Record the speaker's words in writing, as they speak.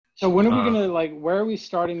So when are we gonna where are we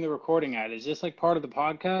starting the recording at? Is this like part of the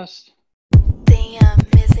podcast? Damn,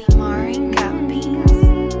 Missy Marin got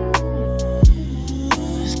beats.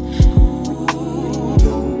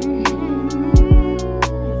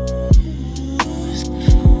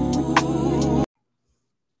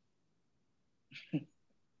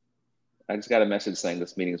 I just got a message saying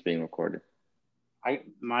this meeting is being recorded.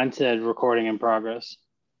 Mine said recording in progress.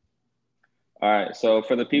 All right. So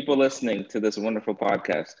for the people listening to this wonderful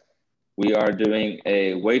podcast, we are doing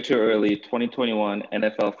a way too early 2021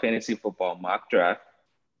 NFL fantasy football mock draft,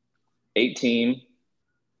 8-team,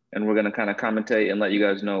 and we're going to kind of commentate and let you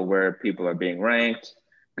guys know where people are being ranked,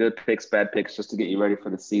 good picks, bad picks, just to get you ready for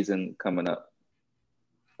the season coming up.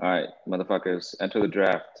 All right, motherfuckers, enter the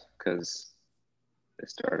draft because it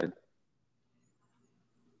started.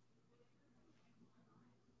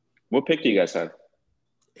 What pick do you guys have?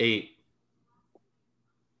 8.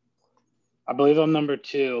 I believe I'm number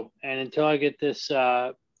 2, and until I get this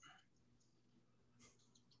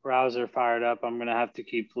browser fired up, I'm gonna have to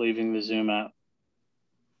keep leaving the Zoom app.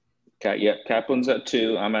 Kaplan's at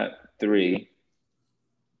 2. I'm at 3.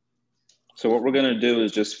 So what we're gonna do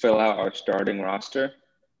is just fill out our starting roster,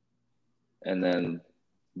 and then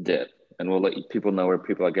dip, and we'll let people know where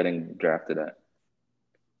people are getting drafted at.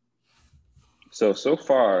 So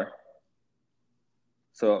far,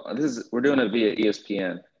 we're doing it via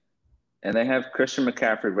ESPN. And they have Christian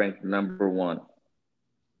McCaffrey ranked number 1.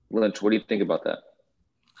 Lynch, what do you think about that?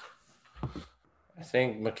 I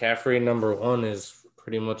think McCaffrey number 1 is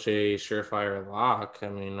pretty much a surefire lock. I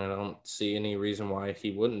mean, I don't see any reason why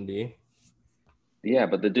he wouldn't be. Yeah,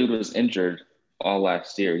 but the dude was injured all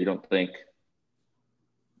last year. You don't think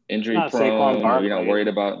injury prone or you're not worried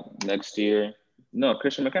about next year? No,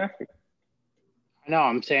 Christian McCaffrey. No,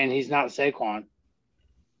 I'm saying he's not Saquon.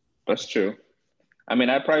 That's true. I mean,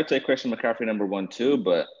 I'd probably take Christian McCaffrey number 1 too,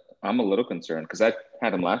 but I'm a little concerned because I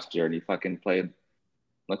had him last year and he fucking played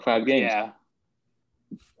like 5 games. Yeah,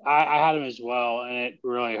 I had him as well, and it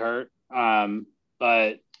really hurt.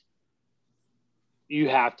 But you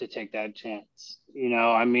have to take that chance. You know,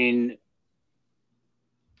 I mean,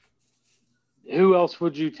 who else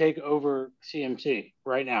would you take over CMC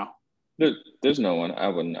right now? There's no one. I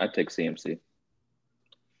wouldn't. I'd take CMC.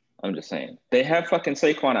 I'm just saying. They have fucking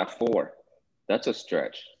Saquon at 4. That's a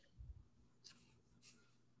stretch.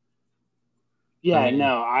 Yeah, I mean,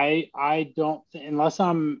 no, I don't unless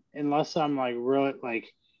I'm like really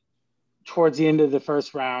like towards the end of the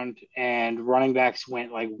first round and running backs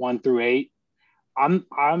went like 1 through 8. I'm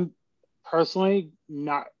personally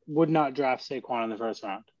would not draft Saquon in the first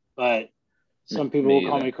round, but some people will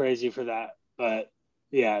call me crazy for that. But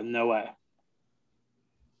yeah, no way.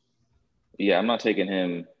 Yeah, I'm not taking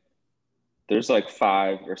him. There's like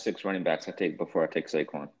 5 or 6 running backs I take before I take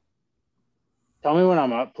Saquon. Tell me when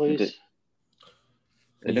I'm up, please.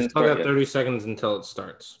 You still got 30 seconds until it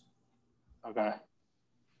starts. Okay.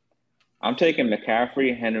 I'm taking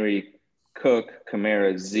McCaffrey, Henry, Cook,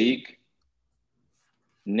 Kamara, Zeke,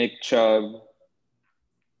 Nick Chubb,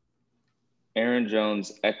 Aaron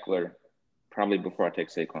Jones, Eckler, probably before I take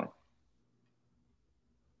Saquon.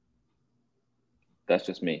 That's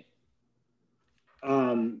just me.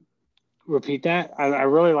 Repeat that. I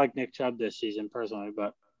really like Nick Chubb this season personally,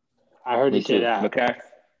 but I heard you say that.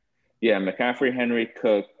 McCaffrey, Henry,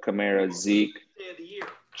 Cook, Kamara, Zeke,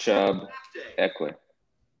 Chubb, Eckler.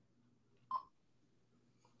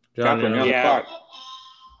 John, Kaplan, you're on the clock.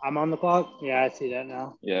 I'm on the clock. Yeah, I see that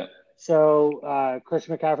now. Yeah. So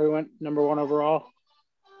Christian McCaffrey went number 1 overall.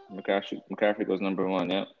 McCaffrey goes number 1.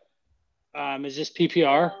 Yeah. Is this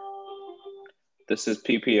PPR? This is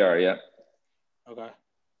PPR. Yeah. Okay.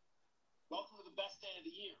 Welcome to the best day of the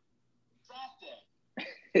year, draft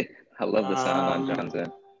day. I love the sound on John's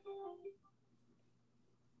end.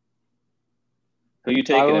 Who you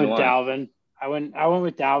taking? I went with Dalvin. I went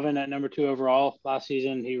with Dalvin at number 2 overall last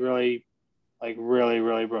season. He really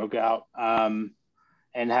broke out. And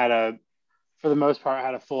for the most part,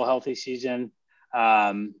 had a full healthy season.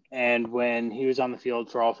 And when he was on the field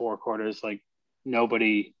for all 4 quarters, like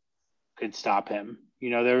nobody could stop him.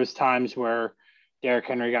 You know, there was times where Derrick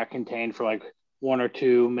Henry got contained for like 1 or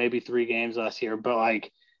 2, maybe 3 games last year, but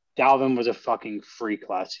like Dalvin was a fucking freak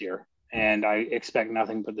last year, and I expect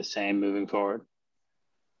nothing but the same moving forward.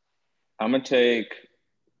 I'm going to take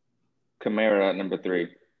Kamara at number 3.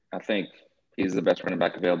 I think he's the best running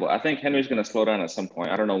back available. I think Henry's going to slow down at some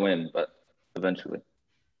point. I don't know when, but eventually.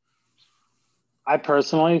 I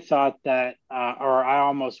personally thought that, or I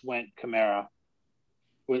almost went Kamara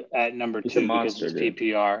at number 2 because it's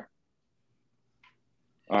PPR.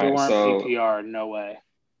 If it weren't PPR, no way.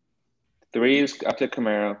 3 is up to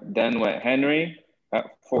Kamara. Then went Henry, at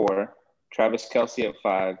 4, Travis Kelce at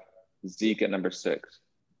 5, Zeke at number 6.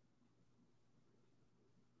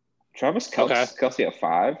 Travis Kelce at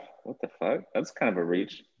 5? What the fuck? That's kind of a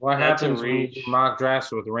reach. What That's a happens when you reach. mock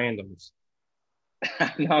drafts with randoms?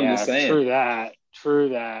 No, I'm just saying. True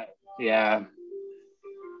that. Yeah.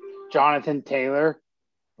 Jonathan Taylor,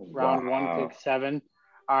 round Wow. 1, pick 7.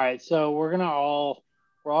 All right, so we're all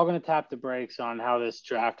gonna tap the brakes on how this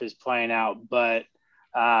draft is playing out. But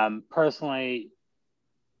personally,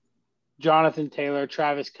 Jonathan Taylor,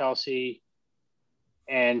 Travis Kelce,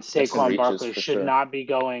 and Saquon Barkley should not be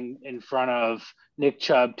going in front of Nick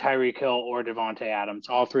Chubb, Tyreek Hill, or Devontae Adams.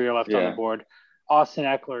 All 3 are left on the board. Austin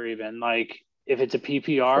Eckler, even. Like, if it's a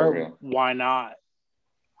PPR, why not?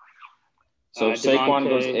 So Saquon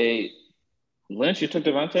goes 8. Lynch, you took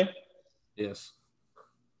Devontae? Yes.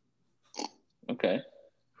 Okay,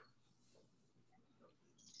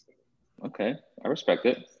 I respect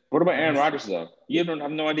it. What about Aaron Rodgers, though? You don't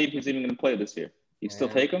have no idea if he's even going to play this year. You still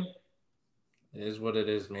take him? It is what it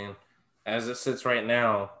is, man. As it sits right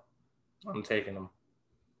now, I'm taking him.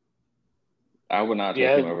 I would not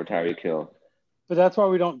take him over Tyreek Hill. But that's why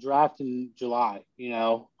we don't draft in July,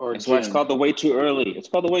 or that's June. Why it's called the way too early. It's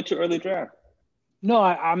called the way too early draft. No,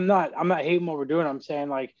 I'm not hating what we're doing. I'm saying,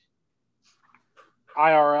 like,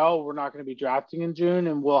 IRL, we're not going to be drafting in June,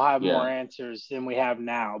 and we'll have more answers than we have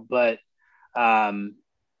now. But, I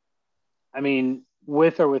mean,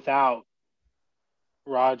 with or without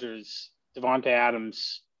Rodgers, Devontae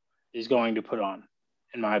Adams is going to put on,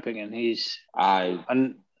 in my opinion. I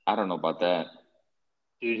don't know about that.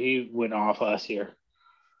 Dude, he went off last year.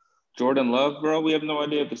 Jordan Love, bro, we have no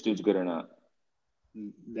idea if this dude's good or not.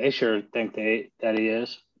 They sure think that he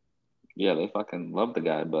is. Yeah, they fucking love the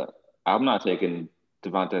guy, but I'm not taking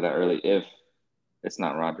Devontae that early if it's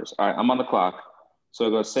not Rodgers. All right, I'm on the clock. So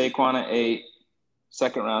it goes Saquon at 8,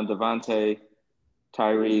 second round, Devontae,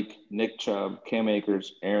 Tyreek, Nick Chubb, Cam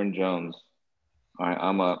Akers, Aaron Jones. All right,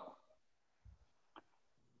 I'm up.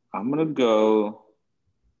 I'm going to go.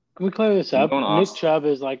 Can we clear this up? Nick Chubb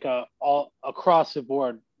is like a all across the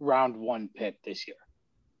board round 1 pick this year.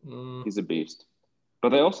 He's a beast. But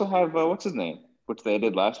they also have, what's his name? Which they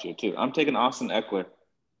did last year, too. I'm taking Austin Eckler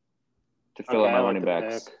to fill out my running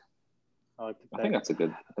backs. I like the pick. I think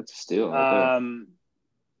that's a steal right there.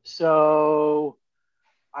 So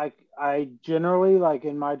I generally, like,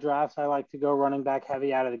 in my drafts, I like to go running back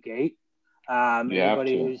heavy out of the gate.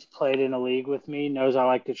 Anybody who's played in a league with me knows I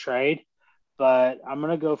like to trade. But I'm going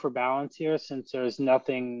to go for balance here since there's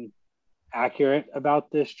nothing accurate about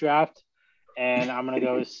this draft. And I'm going to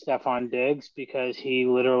go with Stephon Diggs because he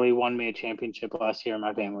literally won me a championship last year in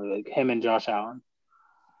my family league, him and Josh Allen.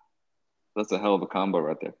 That's a hell of a combo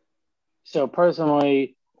right there. So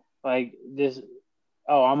personally, like this –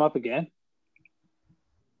 I'm up again?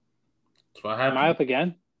 That's what happened. Am I up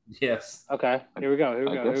again? Yes. Okay, here we go.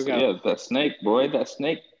 Yeah, that snake, boy.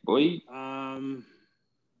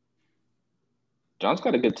 John's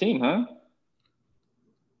got a good team, huh?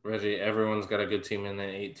 Reggie, everyone's got a good team in the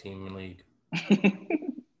 8-team league.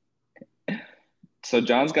 So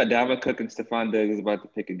John's got Dalvin Cook and Stephon Diggs is about to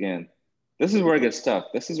pick again. This is where it gets tough.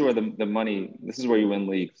 This is where the money – this is where you win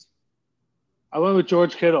leagues. I went with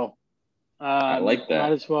George Kittle. I like that.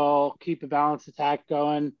 Might as well keep a balanced attack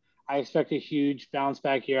going. I expect a huge bounce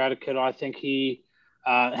back year out of Kittle. I think him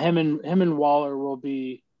and Waller will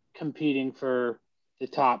be competing for the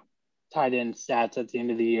top tight end stats at the end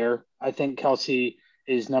of the year. I think Kelce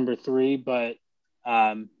is number 3, but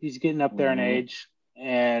he's getting up there in age,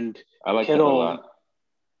 and I like Kittle that a lot.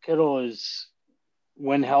 Kittle is,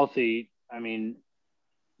 when healthy, I mean,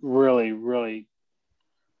 really, really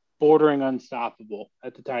bordering unstoppable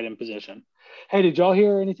at the tight end position. Hey, did y'all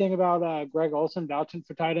hear anything about Greg Olsen vouching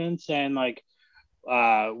for tight ends, saying like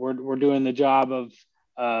we're doing the job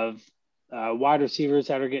of wide receivers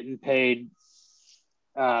that are getting paid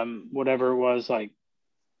whatever it was, like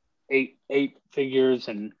eight figures,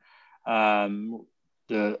 and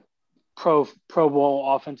the Pro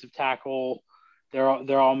Bowl offensive tackle,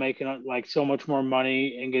 they're all making like so much more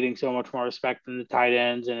money and getting so much more respect than the tight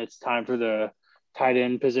ends, and it's time for the tight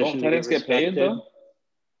end position to tight ends get paid though?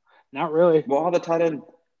 Not really. Well, all the tight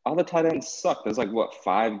ends suck. There's like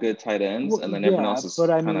 5 good tight ends, and then everyone else is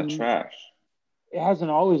kind of trash. It hasn't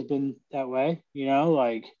always been that way,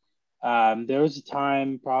 like there was a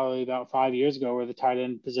time probably about 5 years ago where the tight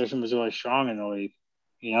end position was really strong in the league.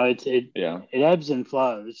 It ebbs and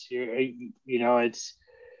flows. It's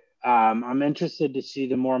I'm interested to see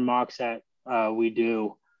the more mocks that we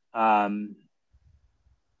do.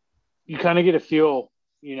 You kind of get a feel,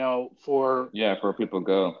 for where people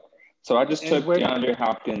go. So I just took DeAndre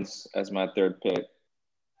Hopkins as my 3rd pick,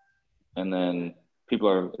 and then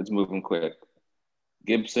It's moving quick.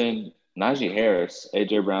 Gibson, Najee Harris,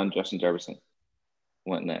 AJ Brown, Justin Jefferson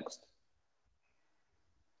went next.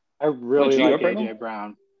 I really Lynch, you like up right AJ now?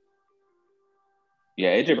 Brown.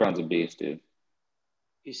 Yeah, AJ Brown's a beast, dude.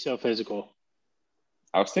 He's so physical.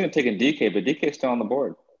 I was thinking of taking DK, but DK's still on the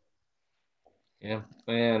board. Yeah,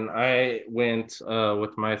 and I went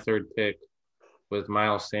with my third pick with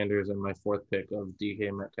Miles Sanders and my fourth pick of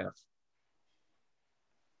DK Metcalf.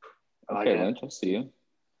 I like Okay, it. Lynch, I see you.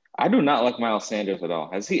 I do not like Miles Sanders at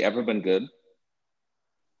all. Has he ever been good?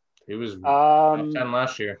 He was top 10 Um,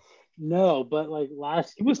 last year. no, but like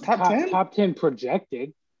He was top 10? top 10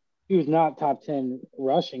 projected. He was not top 10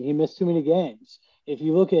 rushing. He missed too many games. If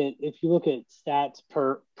you look at stats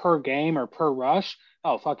per game or per rush,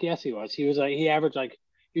 oh fuck yes he was. He was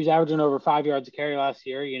averaging over 5 yards a carry last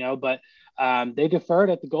year, but they deferred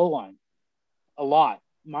at the goal line a lot.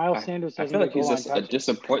 Miles Sanders I doesn't feel like get goal he's line just a touches.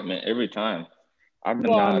 disappointment every time. I'm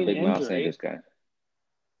Well, not I a mean, big Miles injury. Sanders guy.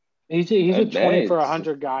 He's a 20 for It's-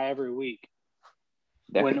 100 guy every week.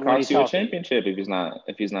 That when could he's cost you a healthy. championship if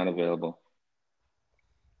he's not available.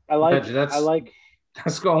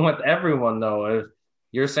 That's going with everyone though. If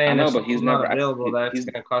you're saying I know, if but he's someone's never. not available, that's He's.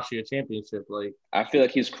 going to cost you a championship. Like I feel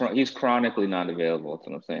like he's chronically not available. That's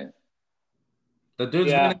what I'm saying. the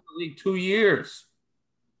dude's been in the league 2 years.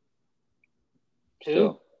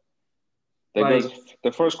 Still, there goes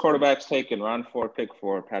the first quarterback's taken, round 4, pick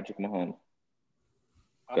 4, Patrick Mahomes.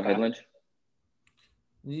 Go ahead, Lynch.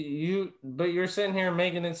 But you're sitting here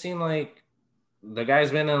making it seem like the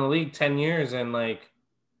guy's been in the league 10 years and like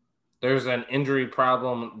there's an injury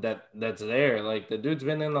problem that's there. Like the dude's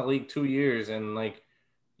been in the league 2 years and like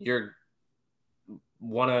you're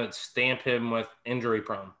want to stamp him with injury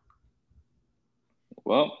prone.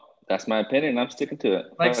 Well, that's my opinion. I'm sticking to it.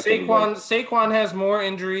 Like Saquon has more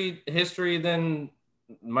injury history than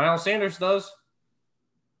Miles Sanders does.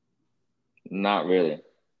 Not really.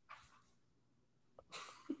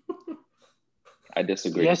 I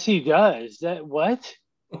disagree. Yes, he does. That what?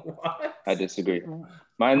 What? I disagree.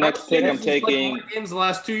 My next pick, I'm taking. More games the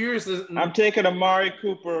last 2 years. I'm taking Amari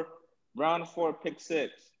Cooper, round 4, pick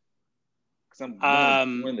 6. Because I'm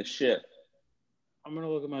going to win the ship. I'm gonna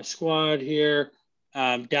look at my squad here.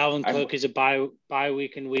 Dalvin Cook is a bye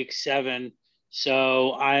week in week 7,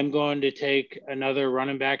 so I'm going to take another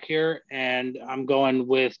running back here, and I'm going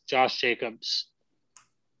with Josh Jacobs.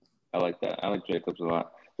 I like that. I like Jacobs a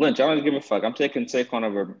lot. Lynch, I don't give a fuck. I'm taking Saquon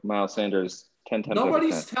over Miles Sanders 10 times.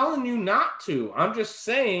 Nobody's telling you not to. I'm just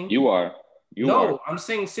saying. You are. I'm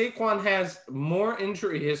saying Saquon has more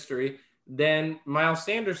injury history than Miles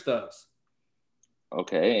Sanders does.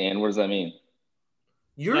 Okay, and what does that mean?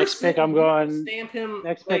 Next pick, I'm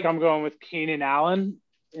going with Keenan Allen,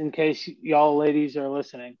 in case y'all ladies are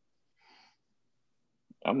listening.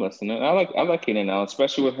 I'm listening. I like Keenan Allen,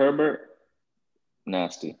 especially with Herbert.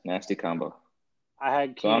 Nasty combo. I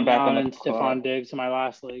had Keenan Allen and Stephon Diggs in my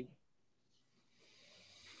last league.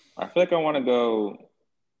 I feel like I want to go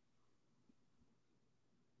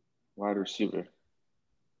wide receiver.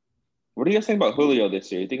 What do you guys think about Julio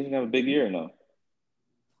this year? You think he's gonna have a big year or no?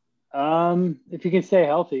 If you can stay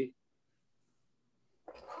healthy.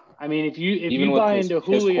 I mean, if you buy into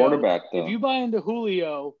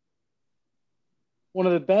Julio, one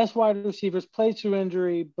of the best wide receivers, plays through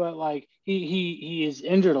injury, but like he is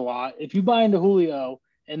injured a lot. If you buy into Julio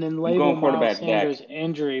and then label Miles Sanders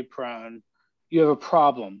injury prone, you have a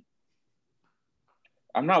problem.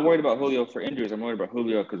 I'm not worried about Julio for injuries. I'm worried about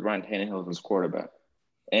Julio because Ryan Tannehill is his quarterback.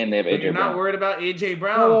 And they have AJ Brown. You're not worried about AJ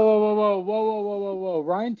Brown. Whoa.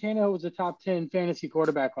 Ryan Tannehill was a top 10 fantasy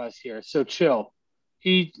quarterback last year, so chill.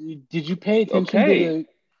 Did you pay attention to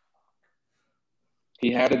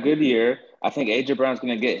He had a good year. I think AJ Brown's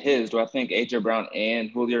going to get his. Do I think AJ Brown and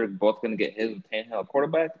Julio are both going to get his with Tannehill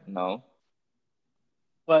quarterback? No.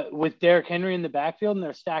 But with Derrick Henry in the backfield and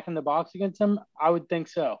they're stacking the box against him, I would think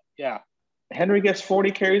so. Yeah. Henry gets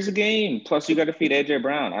 40 carries a game. Plus, you got to feed AJ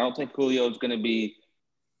Brown. I don't think Julio's going to be.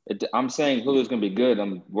 I'm saying Julio's going to be good.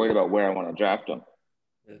 I'm worried about where I want to draft him.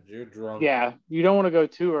 You're drunk. Yeah, you don't want to go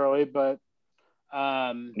too early, but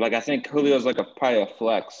I think Julio's probably a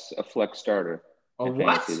flex starter in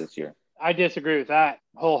fantasy this year. I disagree with that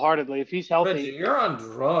wholeheartedly. If he's healthy, Reggie, you're on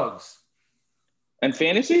drugs. And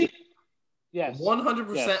fantasy? Yes,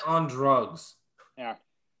 100% on drugs. Yeah.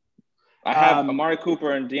 I have Amari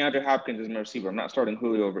Cooper and DeAndre Hopkins as my receiver. I'm not starting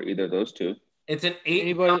Julio over either of those two. It's an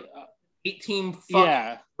 18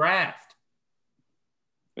 draft.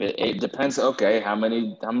 It depends. Okay, how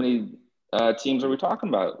many teams are we talking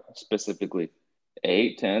about specifically?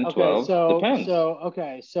 8, 10, 12. Depends.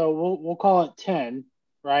 So we'll call it 10,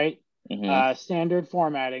 right? Mm-hmm. Standard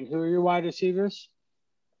formatting. Who are your wide receivers?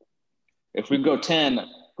 If we go 10,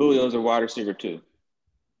 Julio's a wide receiver 2.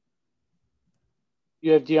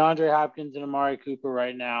 You have DeAndre Hopkins and Amari Cooper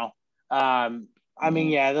right now. I mean,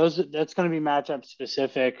 yeah, that's going to be matchup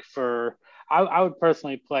specific for. I would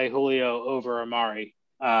personally play Julio over Amari,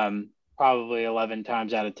 probably 11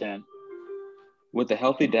 times out of 10. With a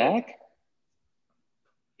healthy Dak?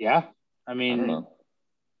 Yeah, I I don't mean, know.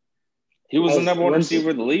 He was the as number one Lynch-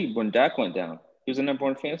 receiver in the league when Dak went down. He was the number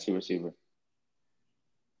one fantasy receiver.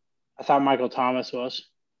 I thought Michael Thomas was.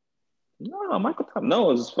 No, Michael Thomas.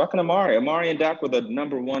 No, it was fucking Amari. Amari and Dak were the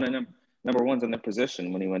number ones in their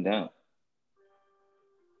position when he went down.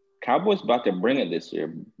 Cowboys about to bring it this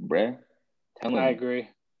year, bruh. Telling I you. agree.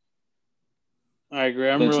 I'm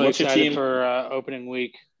Lynch, really what's your excited team? for opening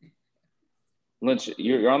week. Lynch,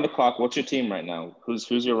 you're on the clock. What's your team right now? Who's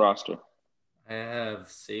your roster? I have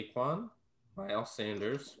Saquon, Miles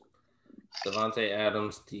Sanders, Devontae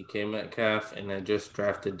Adams, DK Metcalf, and I just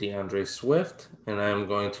drafted DeAndre Swift, and I'm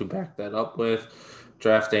going to back that up with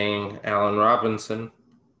drafting Allen Robinson.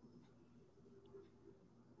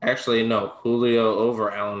 Actually, no, Julio over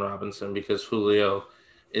Allen Robinson because Julio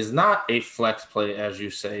is not a flex play, as you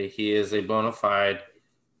say. He is a bona fide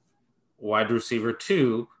wide receiver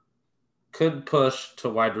 2, could push to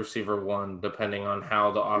wide receiver 1, depending on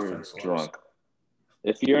how the You're offense looks. drunk.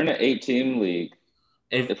 If you're in an 8-team league,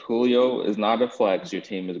 if Julio is not a flex, your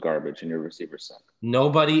team is garbage and your receivers suck.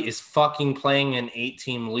 Nobody is fucking playing in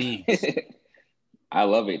 8-team leagues. I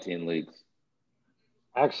love 18 leagues.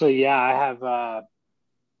 Actually, yeah, I have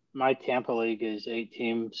my Tampa League is 8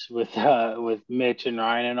 teams with Mitch and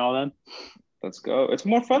Ryan and all them. Let's go. It's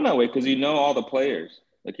more fun that way because you know all the players.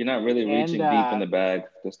 Like you're not really reaching deep in the bag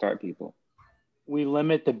to start people. We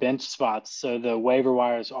limit the bench spots, so the waiver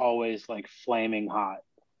wire is always like flaming hot.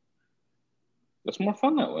 It's more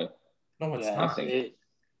fun that way. No, it's Yeah,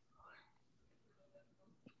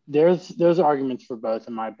 not. There's arguments for both,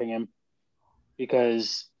 in my opinion,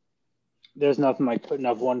 because there's nothing like putting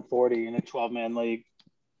up 140 in a 12-man league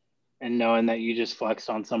and knowing that you just flexed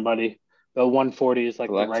on somebody. But 140 is like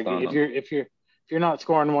the regular. If you're not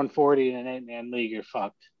scoring 140 in an 8-man league, you're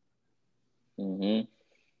fucked. Mm-hmm.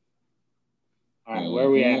 All right, where are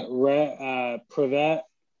we at? Privet.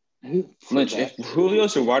 Lynch, if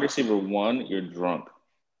Julio's your wide receiver 1, you're drunk.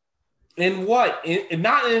 In what?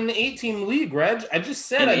 Not in an 18 league, Reg. I just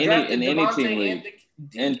said I drafted Devontae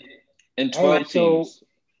in 12 teams.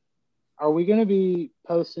 Are we going to be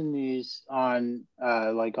posting these on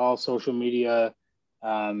like all social media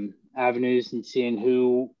avenues and seeing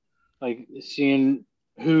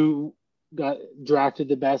who got drafted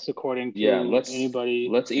the best according to anybody?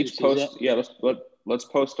 Let's each post. Yeah, let's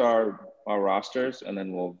post our rosters and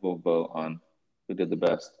then we'll vote on who did the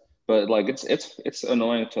best. But like it's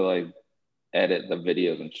annoying to like edit the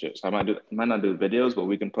videos and shit. So I might not do videos, but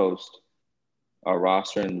we can post our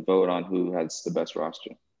roster and vote on who has the best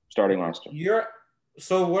roster, starting roster.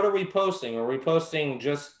 So what are we posting? Are we posting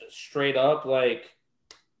just straight up like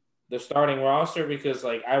the starting roster? Because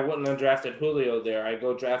like I wouldn't have drafted Julio there. I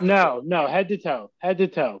go draft. No, head to toe,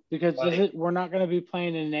 because we're not going to be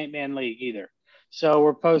playing in an 8-man league either. So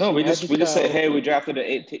we're posting. No, we just say, hey, we drafted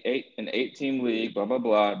an 8-team league, blah blah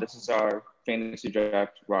blah. This is our fantasy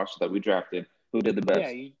draft roster that we drafted. Who did the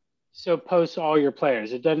best? Yeah, so post all your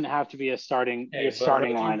players. It doesn't have to be your starting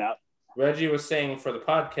lineup. Reggie was saying for the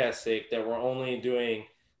podcast sake that we're only doing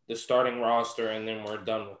the starting roster and then we're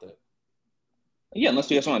done with it. Yeah,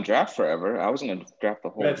 unless you guys want to draft forever. I wasn't going to draft the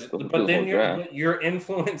whole draft. But then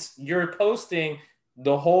you're posting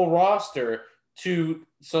the whole roster to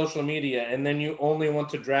social media, and then you only want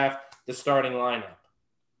to draft the starting lineup.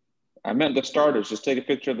 I meant the starters. Just take a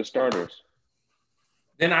picture of the starters.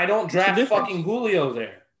 Then I don't draft fucking Julio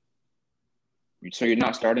there. So you're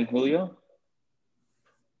not starting Julio?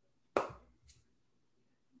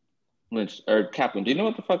 Lynch or Kaplan, do you know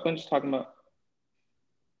what the fuck Lynch is talking about?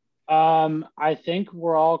 I think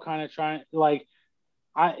we're all kind of trying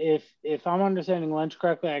if I'm understanding Lynch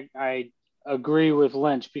correctly, I agree with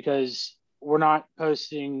Lynch because we're not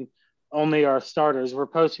posting only our starters. We're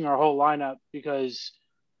posting our whole lineup because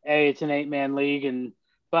it's an 8-man league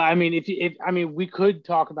but I mean if we could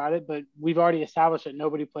talk about it, but we've already established that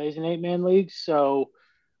nobody plays in 8-man leagues, so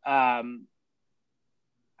I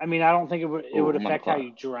don't think it would affect how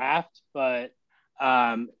you draft, but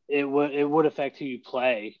it would affect who you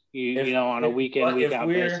play, on a week in, week out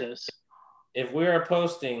basis. If we are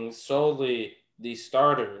posting solely the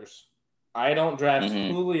starters, I don't draft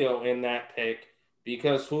Julio in that pick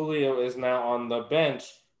because Julio is now on the bench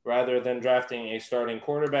rather than drafting a starting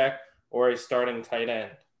quarterback or a starting tight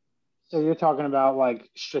end. So you're talking about like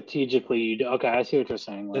strategically. Okay, I see what you're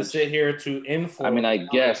saying. To Lynch. sit here to influence. I mean, I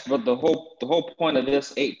guess, but the whole point of this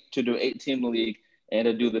to do 8-team league and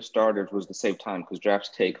to do the starters was to save time because drafts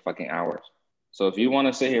take fucking hours. So if you want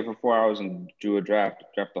to sit here for 4 hours and do a draft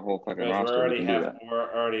the whole fucking Guys, roster, we can do that.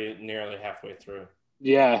 we're already nearly halfway through.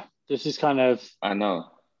 Yeah, this is kind of I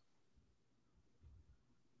know.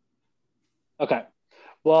 okay.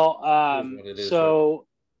 Well, so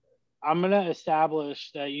I'm gonna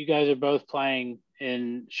establish that you guys are both playing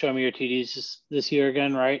in Show Me Your TDs this year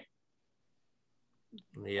again, right?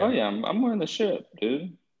 Yeah. Oh yeah, I'm wearing the shit,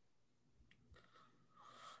 dude.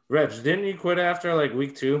 Reg, didn't you quit after like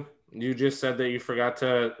week 2? You just said that you forgot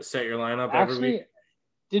to set your lineup every week.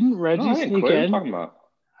 Didn't Reggie sneak quit. in? What are you talking about?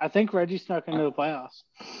 I think Reggie snuck into the playoffs.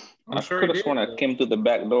 I could have sworn I came through the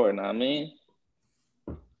back door. Know what I mean?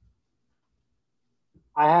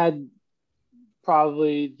 I had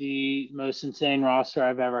probably the most insane roster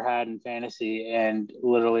I've ever had in fantasy, and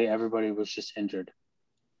literally everybody was just injured.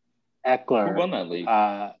 Eckler. Who won that league?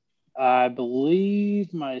 I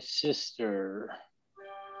believe my sister.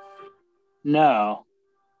 No.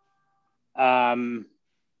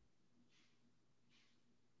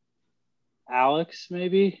 Alex,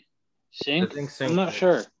 maybe? Sink? I'm not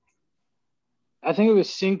sure. I think it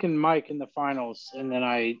was Sink and Mike in the finals, and then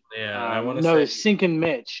I want to say it was Sink and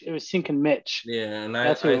Mitch. It was Sink and Mitch. Yeah, and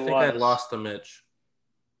I think I lost to Mitch.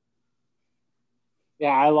 Yeah,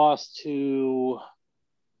 I lost to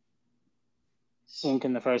Sink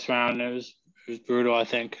in the first round. It was brutal, I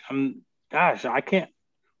think. I can't.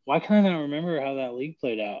 Why can't I remember how that league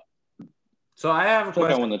played out? So I have a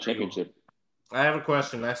question. I won the championship. I have a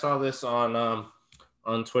question. I saw this on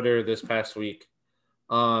Twitter this past week.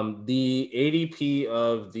 The ADP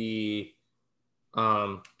of the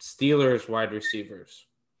Steelers wide receivers.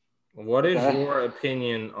 What is your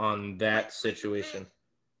opinion on that situation?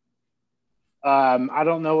 I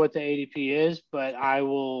don't know what the ADP is, but I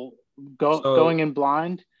will going in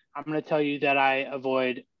blind. I'm going to tell you that I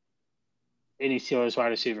avoid any Steelers wide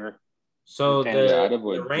receiver. So the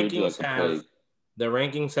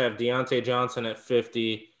rankings have Deontay Johnson at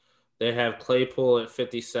 50. They have Claypool at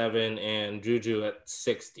 57 and Juju at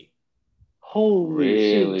 60. Holy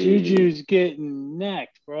shit, Juju's getting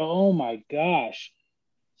necked, bro. Oh my gosh.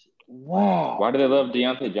 Wow. Why do they love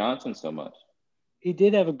Deontay Johnson so much?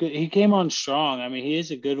 He came on strong. I mean, he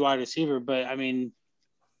is a good wide receiver, but I mean,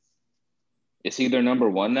 is he their number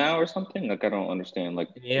one now or something? Like, I don't understand. Like,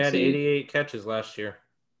 he had 88 catches last year.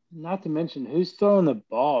 Not to mention who's throwing the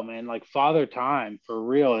ball, man. Like Father Time for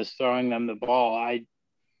real is throwing them the ball.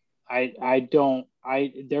 They're going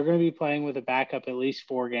to be playing with a backup at least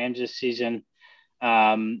 4 games this season.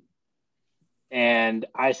 And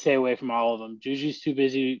I stay away from all of them. Juju's too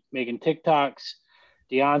busy making TikToks.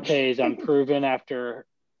 Deontay is unproven after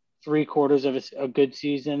 3/4 of a good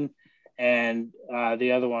season. And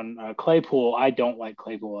the other one, Claypool, I don't like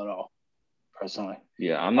Claypool at all, personally.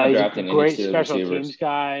 Yeah, I'm not drafting any great special teams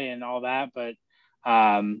guy and all that, but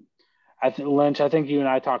Lynch, I think you and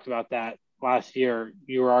I talked about that last year.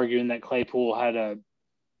 You were arguing that Claypool had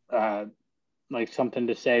something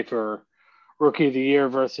to say for Rookie of the Year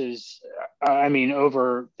versus,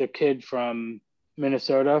 over the kid from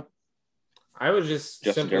Minnesota. I was just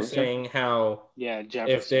simply saying how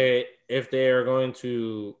Jefferson.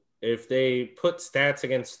 if they put stats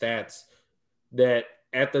against stats, that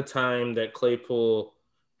at the time that Claypool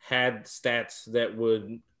had stats that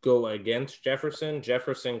would go against Jefferson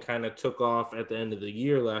kind of took off at the end of the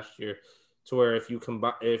year last year, to where if you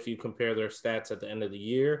compare their stats at the end of the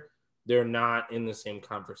year, they're not in the same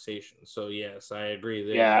conversation. So yes, I agree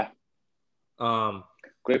there. Yeah.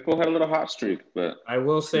 Claypool had a little hot streak, but I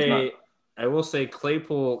will say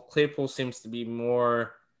Claypool seems to be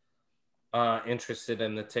more interested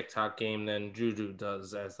in the TikTok game than Juju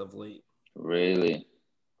does as of late. Really?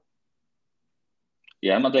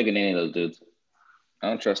 Yeah, I'm not taking any of those dudes. I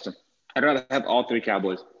don't trust him. I'd rather have all 3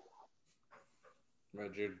 Cowboys.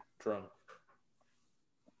 Roger Trump.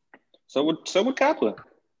 So would Kaplan.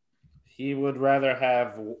 He would rather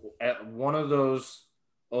have one of those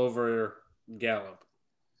over Gallup.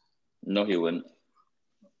 No, he wouldn't.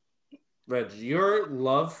 Reg, your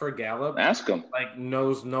love for Gallup, ask him,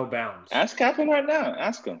 knows no bounds. Ask Kaplan right now.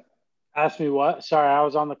 Ask him. Ask me what? Sorry, I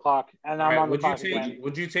was on the clock, and I'm on the clock again.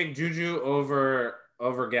 Would you take Juju over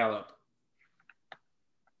Gallup?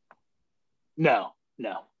 No.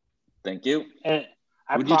 Thank you.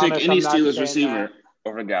 Would you take any Steelers receiver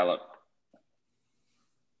over Gallup?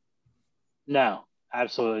 No,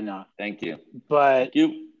 absolutely not. Thank you. But Thank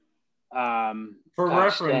you. For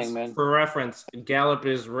reference, Gallup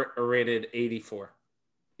is rated 84.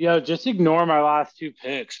 Yo, just ignore my last two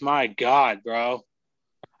picks. My God, bro.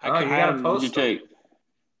 You gotta Who'd post you them. take?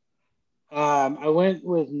 I went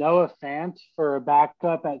with Noah Fant for a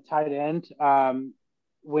backup at tight end.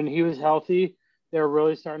 When he was healthy, they were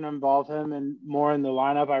really starting to involve him and more in the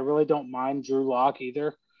lineup. I really don't mind Drew Lock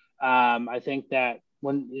either. I think that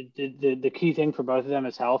when the key thing for both of them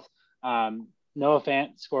is health. Noah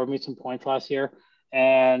Fant scored me some points last year,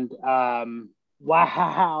 and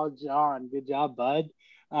wow, John, good job, bud.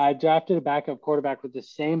 I drafted a backup quarterback with the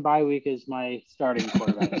same bye week as my starting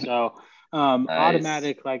quarterback, so Nice.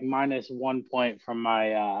 automatic like minus 1 point from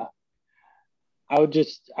my.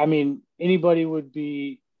 I mean, anybody would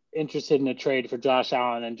be interested in a trade for Josh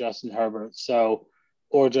Allen and Justin Herbert. So,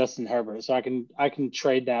 or Justin Herbert. So I can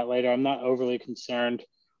trade that later. I'm not overly concerned.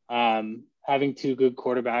 Having two good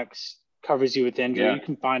quarterbacks covers you with injury. Yeah. You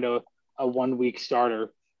can find a 1 week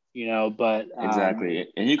starter, but Exactly.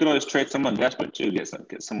 And you can always trade someone desperate too. Get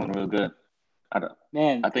someone real good.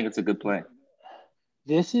 man, I think it's a good play.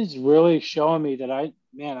 this is really showing me that I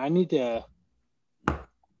need to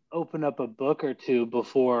open up a book or two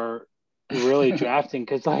before really drafting,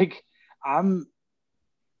 because I'm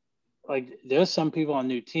there's some people on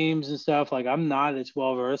new teams and stuff. Like, I'm not as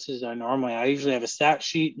well versed as I usually have a stat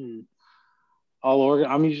sheet and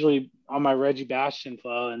I'm usually on my Reggie Bastion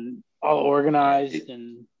flow and all organized.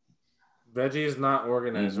 And Reggie is not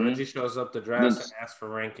organized. Mhm. Reggie shows up to drafts and asks for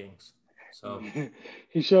rankings. So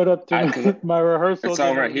he showed up to my rehearsal. It's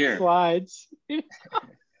all right here. Slides.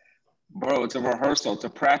 Bro, it's a rehearsal. It's a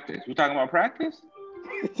practice. We talking about practice?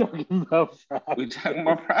 Talking about practice. We talking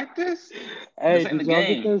about practice? Hey, This ain't did the y'all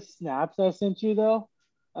game. get those snaps I sent you though?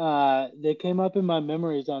 They came up in my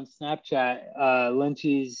memories on Snapchat.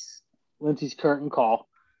 Lynch's curtain call,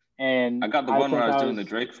 and I got the one think where I was doing the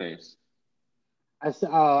Drake face.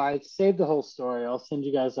 I saved the whole story. I'll send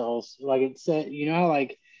you guys the whole, like, it said, how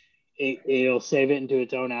it'll save it into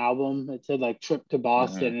its own album. It said like trip to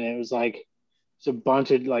Boston, and it was like it's a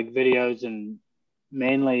bunch of like videos and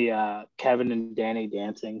mainly Kevin and Danny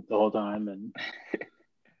dancing the whole time, and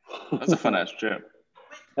That's a fun ass trip.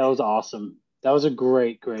 that was awesome. That was a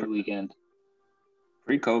great weekend.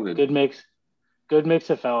 Pre-COVID. Good mix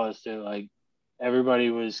of fellas too. Like, everybody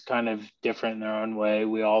was kind of different in their own way.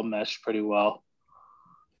 We all meshed pretty well.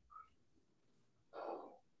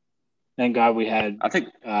 Thank God we had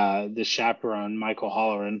the chaperone, Michael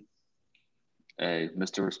Holleran. Hey,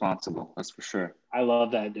 Mr. Responsible. That's for sure. I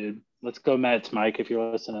love that dude. Let's go Mets, Mike, if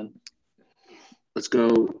you're listening. Let's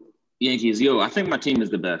go Yankees. Yo, I think my team is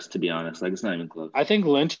the best, to be honest. Like, it's not even close. I think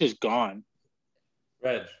Lynch is gone.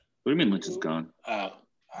 Reg. What do you mean Lynch is gone?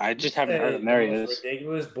 I just haven't heard him. There he is.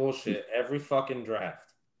 Ridiculous bullshit every fucking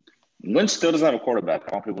draft. Lynch still doesn't have a quarterback.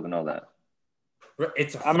 I want people to know that.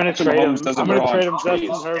 I'm going to trade him. I'm going to trade him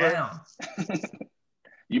Justin Herbert.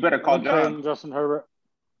 You better call John. Justin Herbert.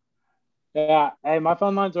 Yeah. Hey, my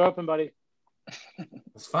phone lines are open, buddy.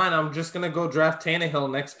 It's fine. I'm just going to go draft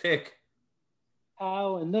Tannehill next pick.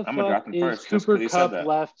 How in the I'm gonna draft fuck him is first, Cooper because he said Kupp that.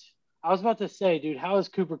 left? I was about to say, dude, how is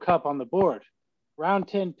Cooper Kupp on the board? Round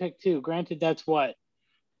 10, pick 2. Granted, that's what?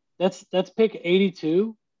 That's pick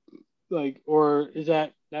 82? Like, or is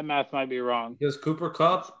that math might be wrong? Because Cooper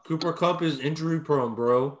Kupp is injury prone,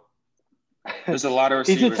 bro. There's a lot of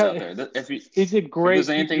receivers out there. He's a great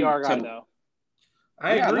PPR guy, though.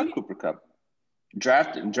 I agree. I love Cooper Kupp.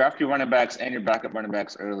 Draft your running backs and your backup running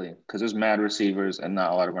backs early, because there's mad receivers and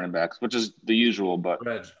not a lot of running backs, which is the usual. But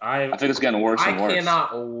Reg, I think it's getting worse and worse.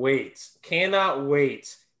 Cannot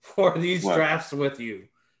wait for these drafts with you.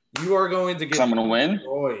 You are going to get. I'm going to win.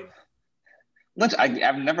 Destroyed. Lynch,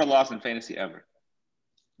 I've never lost in fantasy ever.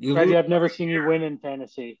 Reggie, I've never seen you win in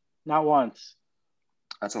fantasy. Not once.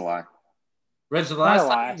 That's a lie. Reg, the last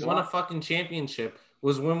time you won a fucking championship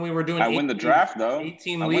was when we were doing. I win the draft though.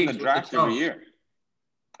 18 I leagues win the draft every year.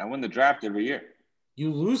 I win the draft every year.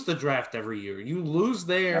 You lose the draft every year. You lose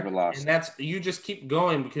there. Never lost. And you just keep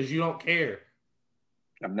going because you don't care.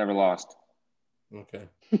 I've never lost. Okay.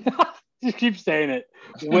 Just keep saying it.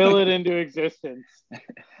 Will it into existence.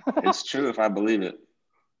 It's true if I believe it.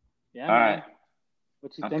 Yeah. All right.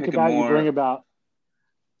 What you think about, you bring about.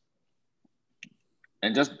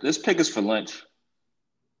 And just this pick is for Lynch.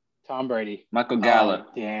 Tom Brady. Michael Gallup.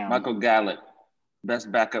 Oh, damn. Michael Gallup.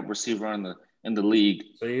 Best backup receiver in the league.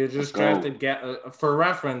 So you just drafted for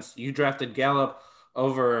reference, you drafted Gallup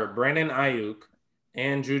over Brandon Ayuk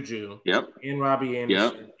and Juju. Yep. And Robbie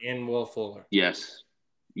Anderson and Will Fuller. Yes.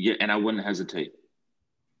 Yeah, and I wouldn't hesitate.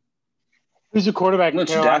 Who's the quarterback in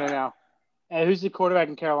Carolina now? Hey, who's the quarterback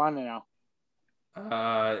in Carolina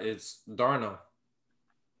now? It's Darno.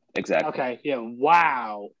 Exactly. Okay, yeah.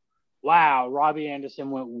 Wow. Robbie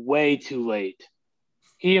Anderson went way too late.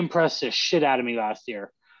 He impressed the shit out of me last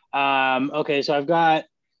year. Okay,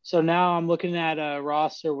 so now I'm looking at a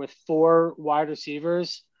roster with 4 wide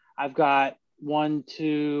receivers. I've got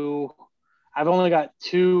I've only got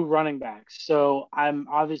 2 running backs. So I'm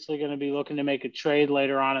obviously going to be looking to make a trade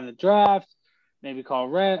later on in the draft. Maybe call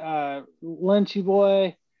Lynchy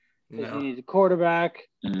boy because he needs a quarterback.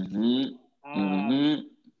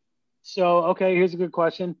 So, okay, here's a good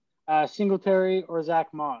question. Singletary or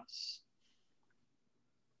Zach Moss?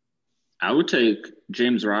 I would take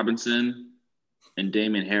James Robinson and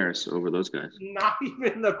Damian Harris over those guys. Not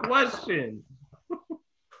even the question.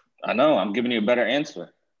 I know. I'm giving you a better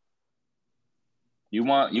answer. You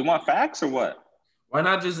want facts or what? Why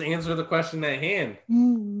not just answer the question at hand?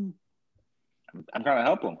 I'm trying to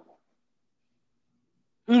help him.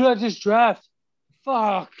 Who did I just draft?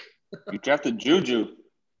 Fuck. You drafted Juju.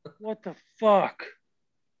 What the fuck?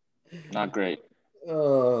 Not great.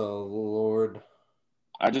 Oh, Lord.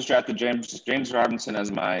 I just drafted James Robinson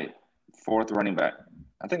as my 4th running back.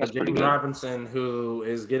 I think that's pretty James good. Robinson, who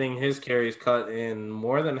is getting his carries cut in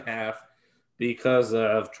more than half because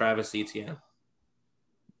of Travis Etienne.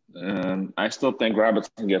 I still think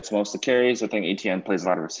Robinson gets most of the carries. I think Etienne plays a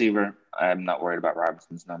lot of receiver. I'm not worried about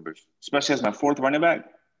Robinson's numbers, especially as my 4th running back.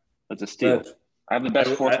 That's a steal. Reg, I have the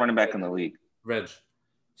best 4th running back in the league. Reg,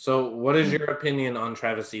 so what is your opinion on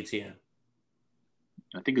Travis Etienne?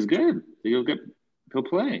 I think he's good. He'll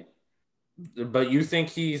play. But you think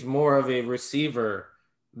he's more of a receiver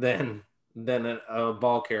than a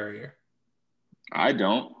ball carrier? I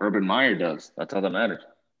don't. Urban Meyer does. That's all that matters.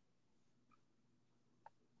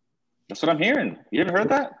 That's what I'm hearing. You ever heard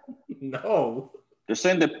that? No. They're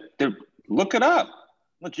saying that look it up.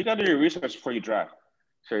 Look, you got to do your research before you draft.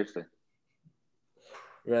 Seriously.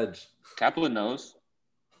 Reg. Kaplan knows.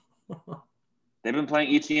 They've been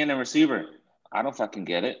playing ETN and receiver. I don't fucking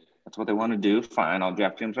get it. That's what they want to do. Fine, I'll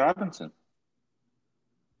draft James Robinson.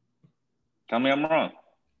 Tell me I'm wrong.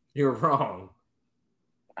 You're wrong.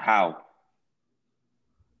 How?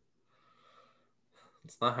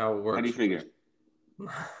 It's not how it works. How do you figure?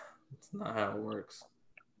 It's not how it works.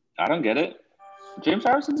 I don't get it. James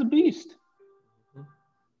Robinson's a beast.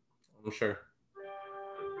 I'm sure.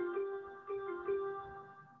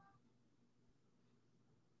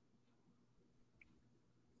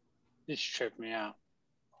 This tripped me out.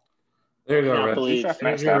 There you go, Cannot believe-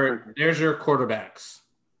 There's your quarterbacks.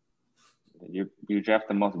 You draft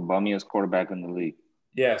the most bummiest quarterback in the league.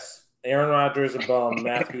 Yes. Aaron Rodgers a bum,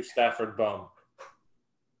 Matthew Stafford bum.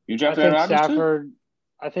 You drafted Aaron Rodgers too?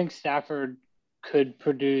 I think Stafford could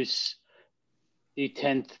produce the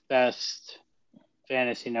 10th best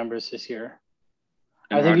fantasy numbers this year.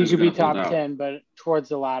 And I think he Rodgers could be is gonna hold top out. 10, but towards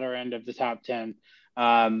the latter end of the top 10.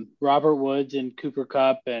 Robert Woods and Cooper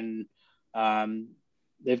Kupp, and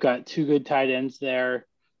they've got 2 good tight ends there.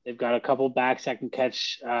 They've got a couple backs that can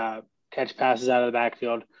catch passes out of the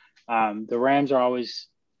backfield. The Rams are always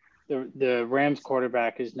the Rams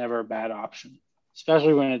quarterback is never a bad option,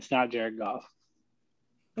 especially when it's not Jared Goff.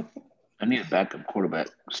 I need a backup quarterback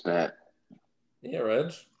stat. Yeah,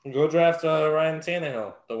 Reg. Go draft Ryan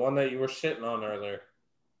Tannehill, the one that you were shitting on earlier.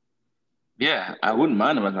 Yeah, I wouldn't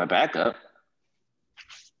mind him as my backup.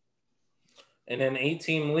 In an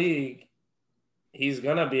 8-team league, he's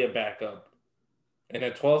going to be a backup. In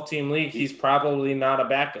a 12-team league, he's probably not a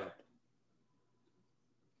backup.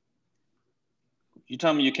 You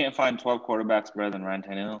tell me you can't find 12 quarterbacks better than Ryan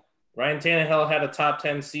Tannehill? Ryan Tannehill had a top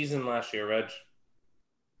 10 season last year, Reg.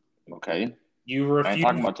 Okay. You I refuse. ain't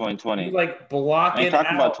talking about 2020. You block I ain't it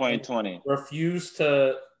talking out about 2020. refuse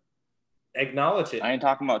to acknowledge it. I ain't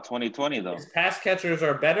talking about 2020 though. His pass catchers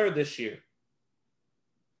are better this year.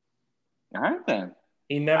 All right then.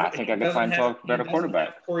 I think I can find 12 better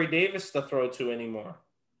quarterbacks. Corey Davis to throw to anymore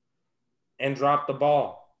and drop the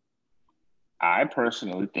ball. I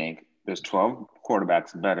personally think there's 12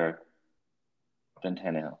 quarterbacks better than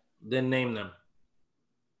Tannehill. Then name them.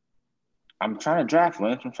 I'm trying to draft,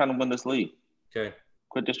 Lynch. I'm trying to win this league. Okay.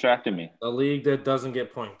 Quit distracting me. A league that doesn't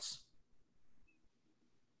get points.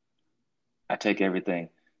 I take everything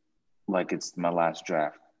like it's my last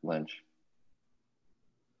draft, Lynch.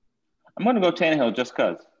 I'm going to go Tannehill just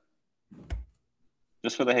because.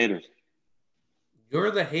 Just for the haters. You're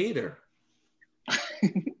the hater.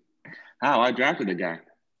 How? I drafted the guy.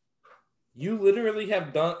 You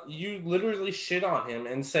literally shit on him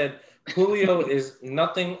and said Julio is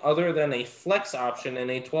nothing other than a flex option in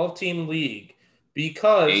a 12-team league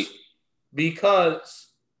because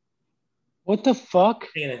What the fuck?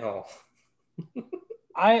 Tannehill.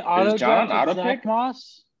 I auto-drafted Zach pick?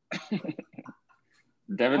 Moss.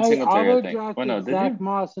 Devin I Singletary, I think. auto-drafted Oh, no, did Zach you?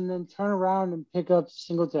 Moss and then turn around and pick up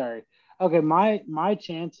Singletary. Okay, my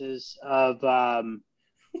chances of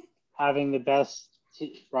having the best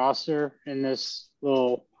roster in this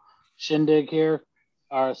little shindig here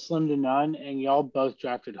are slim to none, and y'all both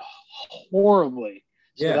drafted horribly.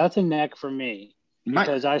 So Yeah. that's a neck for me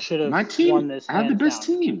because I should My have team, won this. I have the hands best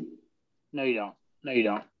down. team. No, you don't. No, you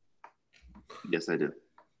don't. Yes, I do.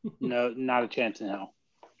 No, not a chance in hell.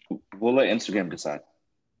 We'll let Instagram decide.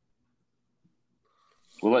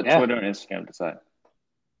 We'll let Yeah. Twitter and Instagram decide.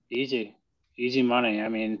 Easy money. I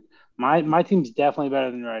mean, my team's definitely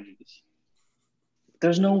better than Reggie's.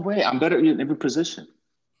 There's no way. I'm better in every position.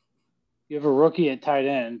 You have a rookie at tight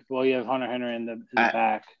end. Well, you have Hunter Henry in the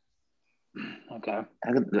back. Okay.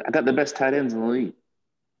 I got the best tight ends in the league.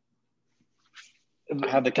 I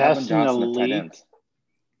have the Best Calvin in the Johnson of tight league. ends.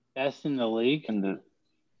 Best in the league.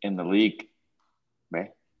 In the league,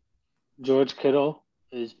 right? George Kittle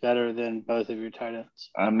is better than both of your tight ends.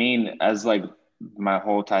 I mean, as like my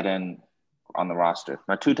whole tight end on the roster.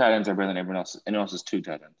 My 2 tight ends are better than everyone else. Anyone else's 2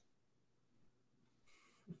 tight ends.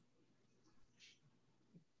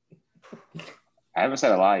 I haven't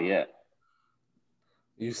said a lie yet.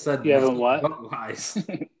 You said You haven't nothing what? but lies.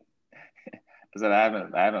 I said I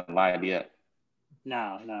haven't lied yet.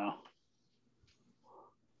 No.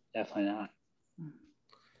 Definitely not.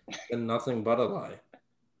 And nothing but a lie.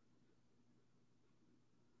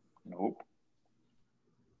 Nope.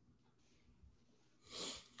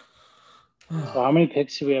 So how many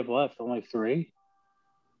picks do we have left? Only 3?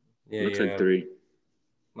 Yeah, Looks you like have 3.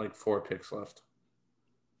 like 4 picks left.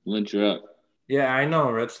 Lynch, you're up. Yeah, I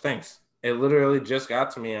know, Rich. Thanks. It literally just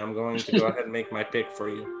got to me. I'm going to go ahead and make my pick for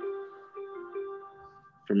you.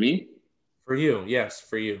 For me? For you, yes,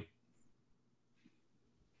 for you.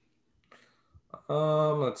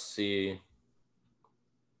 Let's see.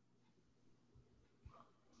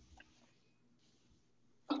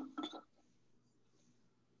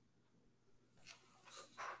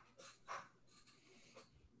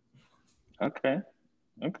 Okay.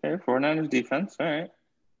 49ers defense. All right.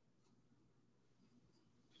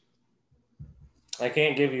 I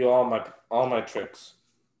can't give you all my tricks.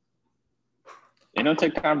 You don't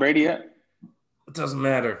take Tom Brady yet? It doesn't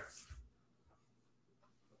matter.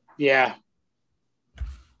 Yeah.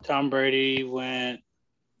 Tom Brady went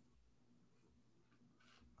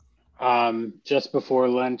just before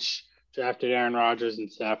Lynch drafted Aaron Rodgers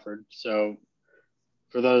and Stafford. So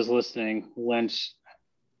for those listening, Lynch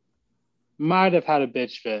might have had a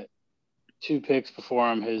bitch fit. 2 picks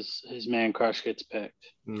before him, his man crush gets picked.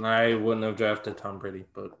 I wouldn't have drafted Tom Brady,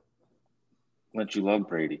 but Lynch, you love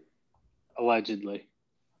Brady. Allegedly.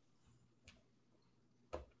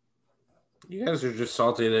 you guys are just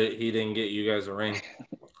salty that he didn't get you guys a ring.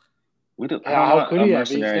 How could he have?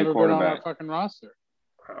 He's mercenary never been on our quarterback. fucking roster.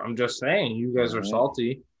 I'm just saying, you guys are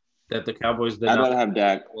salty that the Cowboys did I'd not. rather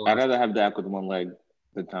have Dak with 1 leg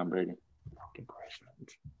than Tom Brady.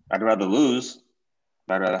 I'd rather lose,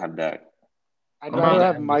 but I'd rather have Dak. I'd rather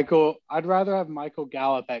have Michael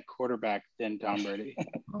Gallup at quarterback than Tom Brady.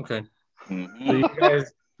 Okay. Mm-hmm. So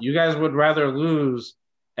you guys would rather lose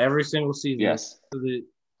every single season Yes. for the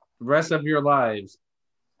rest of your lives.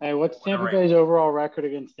 Hey, what's Tampa Bay's overall record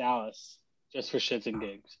against Dallas? Just for shits and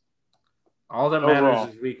gigs. All that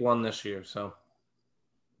matters is week 1 this year. So.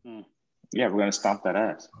 Yeah, we're gonna stomp that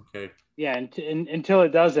ass. Okay. Yeah, until it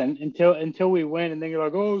doesn't, until we win, and then you're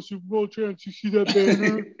like, oh, Super Bowl chance, you see that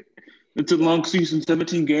banner? It's a long season,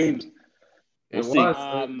 17 games. It was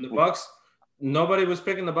the Bucks. Nobody was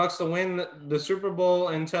picking the Bucks to win the Super Bowl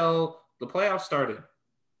until the playoffs started.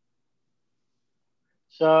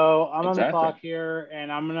 So I'm on the clock here,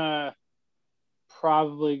 and I'm gonna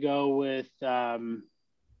probably go with. I'm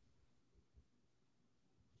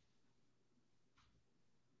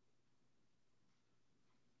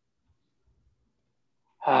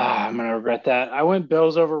gonna regret that. I went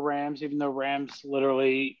Bills over Rams, even though Rams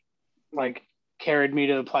literally carried me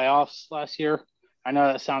to the playoffs last year. I know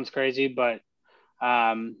that sounds crazy, but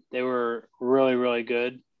they were really, really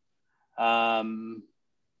good. And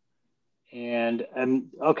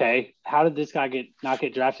okay, how did this guy not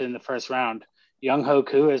get drafted in the first round? Young Ho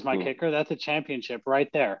Koo is my kicker. That's a championship right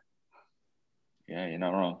there. Yeah, you're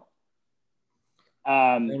not wrong.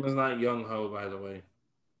 His name is not Young Ho, by the way.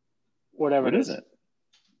 Whatever. What is it?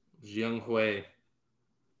 Zhang Hui.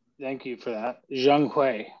 Thank you for that. Zhang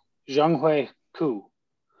Hui Koo.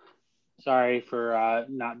 Sorry for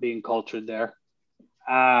not being cultured there.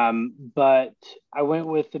 But I went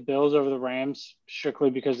with the Bills over the Rams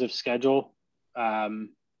strictly because of schedule.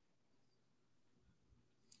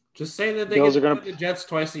 Just say that they get to play the Jets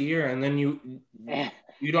twice a year, and then you don't and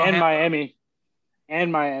have Miami.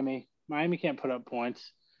 And Miami. Miami can't put up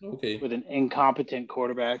points. Okay. With an incompetent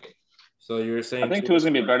quarterback. So you were I saying think Tua's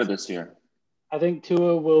going to be better this year. I think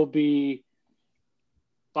Tua will be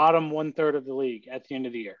bottom 1/3 of the league at the end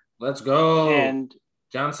of the year. Let's go. And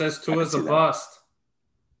John says I can Tua's a see that. bust.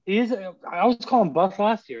 I was calling bust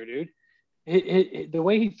last year, dude. The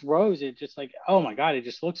way he throws it, just like, oh my god, it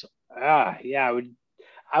just looks. Yeah,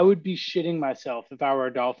 I would be shitting myself if I were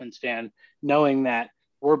a Dolphins fan, knowing that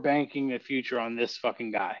we're banking the future on this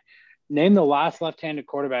fucking guy. Name the last left-handed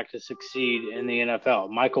quarterback to succeed in the NFL.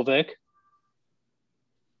 Michael Vick,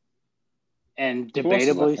 and Who else is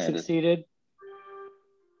debatably left-handed? succeeded.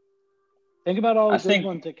 Think about all the I good think-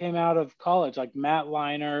 ones that came out of college, like Matt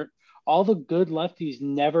Leinart. All the good lefties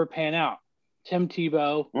never pan out. Tim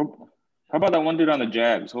Tebow. How about that one dude on the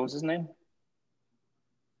Jags? What was his name?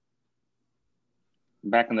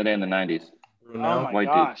 Back in the day in the 90s. Brunel. Oh my White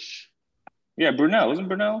dude. gosh. Yeah, Brunel. Wasn't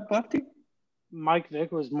Brunel lefty? Mike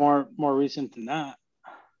Vick was more recent than that.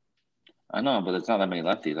 I know, but there's not that many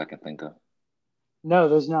lefties I can think of. No,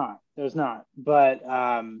 there's not. There's not. But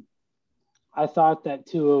I thought that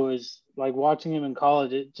Tua was like watching him in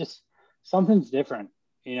college. It just something's different,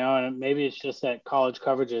 you know. And maybe it's just that college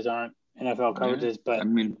coverages aren't NFL coverages. But I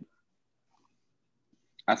mean,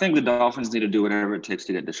 I think the Dolphins need to do whatever it takes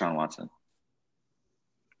to get Deshaun Watson.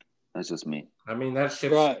 That's just me. I mean, that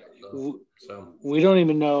shit's Right. so we don't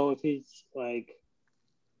even know if he's like.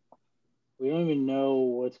 We don't even know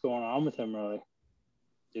what's going on with him, really.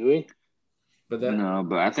 Do we? but that No,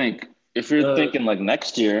 but I think if you're thinking like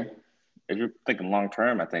next year, if you're thinking long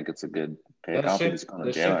term, I think it's a good pick. I that don't think ship it's going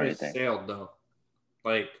the to jail ship or has anything. sailed though.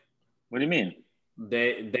 Like What do you mean?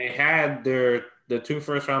 they had the 2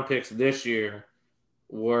 first-round picks this year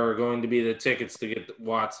were going to be the tickets to get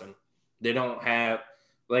Watson. They don't have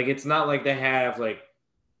it's not like they have like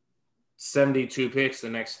 72 picks the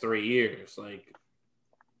next 3 years. Like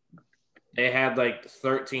they had like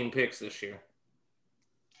 13 picks this year.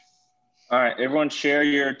 All right, everyone share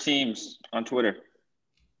your teams on Twitter.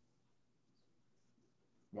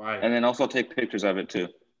 Why? And then also take pictures of it too.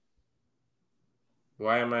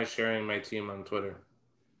 Why am I sharing my team on Twitter?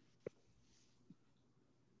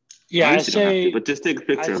 Yeah, At I least you don't have say. to, but just take a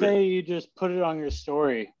picture I of it. say you just put it on your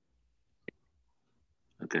story.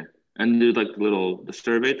 Okay. And do like the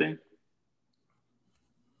survey thing.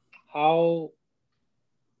 How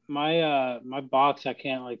my box, I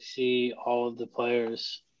can't like see all of the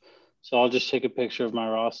players, so I'll just take a picture of my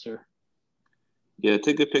roster. Yeah,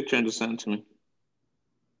 take a picture and just send it to me.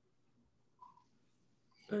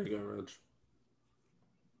 There you go, Reg.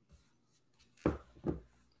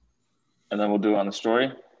 And then we'll do it on the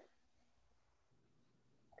story.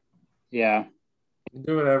 Yeah,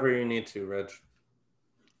 Do whatever you need to, Reg.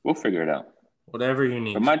 We'll figure it out. Whatever you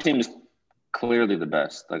need. But my team is clearly the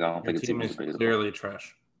best. Like I don't Your think it's team even is debatable. clearly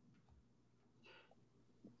trash.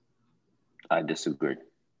 I disagree.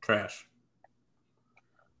 Trash.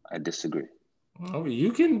 I disagree. Oh,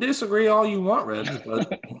 you can disagree all you want, Reg,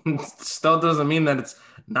 but still doesn't mean that it's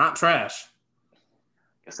not trash.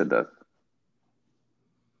 Yes, it does.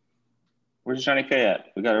 Where's Johnny K at?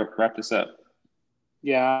 We gotta wrap this up.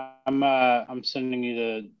 yeah. I'm sending you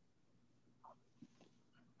the.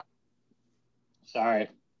 Sorry.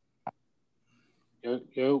 Yo.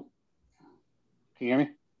 Can you hear me?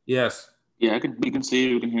 Yes. Yeah, we can see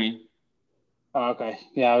you. We can hear you. Oh, okay.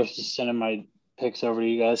 Yeah, I was just sending my picks over to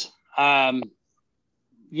you guys.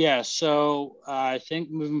 Yeah. So I think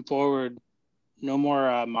moving forward, no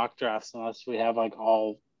more mock drafts unless we have like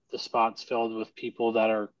all the spots filled with people that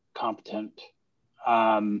are competent.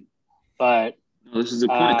 But No, this is the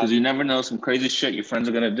point because you never know some crazy shit your friends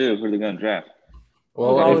are gonna do. Who are they gonna draft?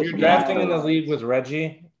 Well, There's if always you're drafting in the wild league cards. with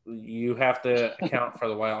Reggie, you have to account for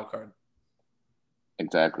the wild card.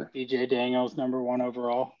 Exactly. BJ Daniels, number 1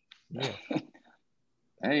 overall. Yeah.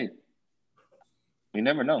 Hey, you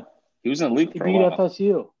never know. He was in the league He for a beat while.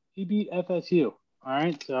 FSU. He beat FSU. All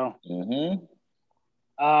right. So,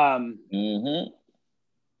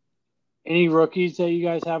 any rookies that you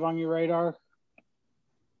guys have on your radar?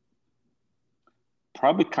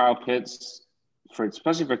 Probably Kyle Pitts,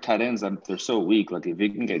 especially for tight ends. They're so weak. Like if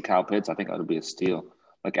you can get Kyle Pitts, I think that would be a steal.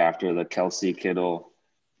 Like after the Kelsey, Kittle,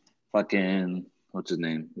 fucking what's his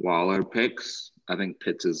name, Waller picks, I think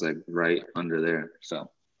Pitts is like right under there. So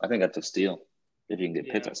I think that's a steal if you can get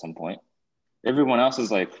Pitts Yeah. at some point. Everyone else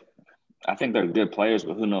is like, I think they're good players,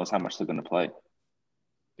 but who knows how much they're going to play.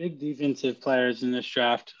 Big defensive players in this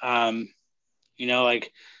draft. You know,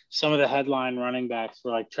 like some of the headline running backs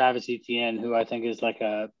were like Travis Etienne, who I think is like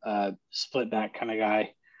a split back kind of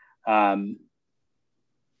guy.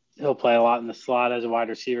 He'll play a lot in the slot as a wide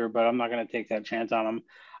receiver, but I'm not going to take that chance on him.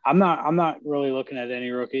 I'm not really looking at any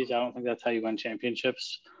rookies. I don't think that's how you win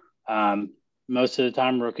championships. most of the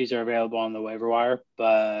time rookies are available on the waiver wire,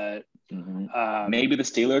 but maybe the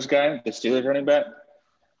Steelers guy, the Steelers running back,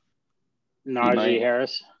 Najee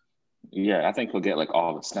Harris. Yeah, I think he'll get like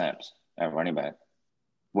all the snaps at running back.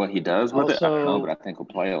 What he does with it, I don't know, Also, but I think he'll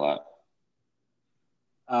play a lot.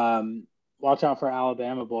 watch out for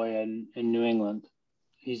Alabama boy in New England.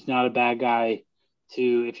 He's not a bad guy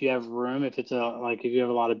to, if you have room, if it's if you have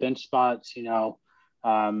a lot of bench spots, and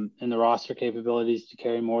the roster capabilities to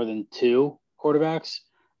carry more than two quarterbacks,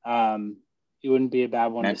 he wouldn't be a bad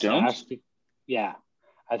one Mac to stash. Jones? Yeah,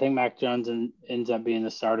 I think Mac Jones ends up being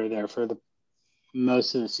the starter there for the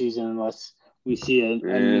most of the season, unless we see a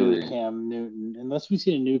new Cam Newton. Unless we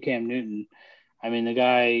see a new Cam Newton, I mean, the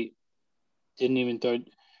guy didn't even throw.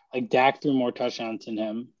 Like Dak threw more touchdowns than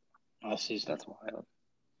him last season. That's wild.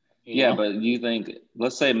 Yeah, but do you think,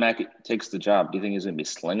 let's say Mac takes the job, do you think he's going to be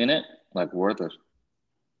slinging it, like worth a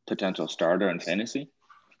potential starter in fantasy?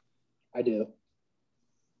 I do.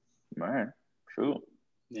 All right, true.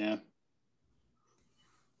 Yeah.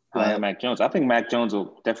 I am Mac Jones. I think Mac Jones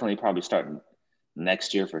will definitely probably start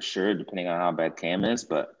next year for sure, depending on how bad Cam is.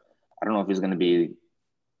 But I don't know if he's going to be,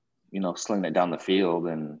 slinging it down the field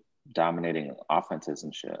and dominating offenses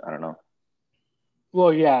and shit. I don't know.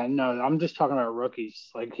 Well, yeah, no, I'm just talking about rookies.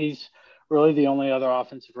 Like he's really the only other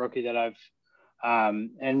offensive rookie that I've,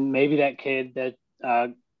 and maybe that kid that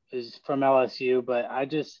is from LSU, but I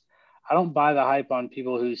don't buy the hype on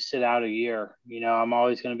people who sit out a year. I'm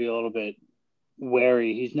always going to be a little bit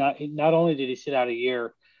wary. Not only did he sit out a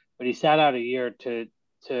year, but he sat out a year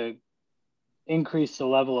to increase the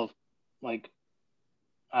level of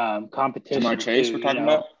competition. Jamar Chase, we're talking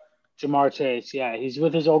about? Jamar Chase, yeah. He's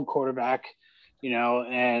with his old quarterback,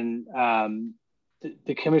 and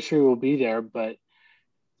the chemistry will be there, but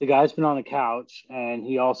the guy's been on the couch and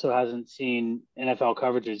he also hasn't seen NFL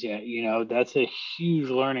coverages yet. That's a huge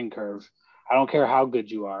learning curve. I don't care how good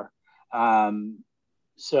you are.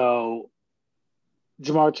 So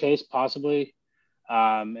Jamar Chase possibly,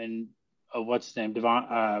 and what's his name? The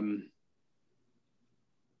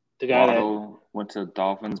guy Waddle went to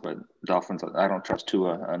Dolphins, but Dolphins, I don't trust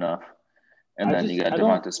Tua enough. And then you got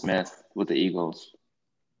Devonta Smith with the Eagles.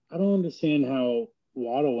 I don't understand how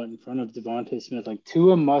Waddle went in front of Devonta Smith. Like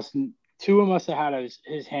Tua must have had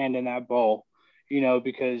his hand in that bowl,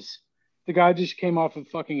 because the guy just came off of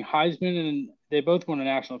fucking Heisman and they both won a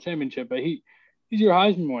national championship, but he's your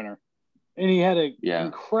Heisman winner. And he had an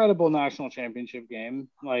incredible national championship game.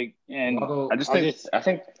 I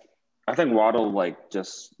think Waddle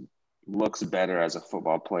just looks better as a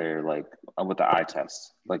football player, with the eye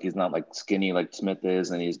test. He's not skinny like Smith is,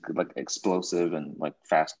 and he's explosive and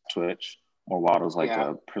fast twitch. Or Waddle's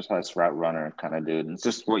a precise route runner kind of dude. And it's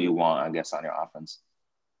just what you want, I guess, on your offense.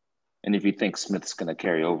 And if you think Smith's going to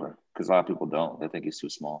carry over, because a lot of people don't, they think he's too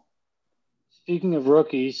small. Speaking of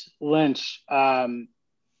rookies, Lynch,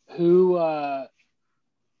 who of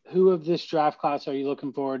this draft class are you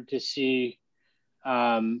looking forward to see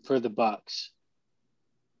for the Bucks?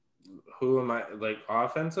 Who am I,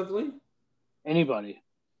 offensively? Anybody.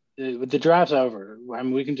 The draft's over. I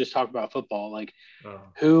mean, we can just talk about football.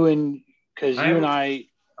 Who and because you and I,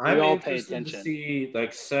 we all pay attention. To see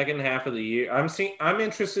second half of the year. I'm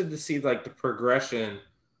interested to see the progression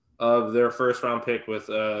of their first round pick with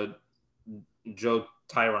Joe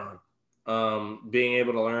Tyron, being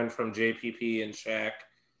able to learn from JPP and Shaq,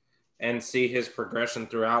 and see his progression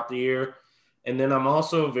throughout the year. And then I'm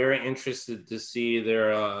also very interested to see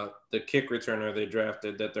their the kick returner they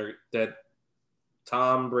drafted that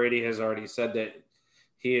Tom Brady has already said that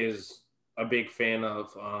he is a big fan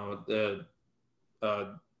of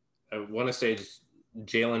I want to say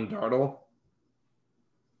Jalen Dartle.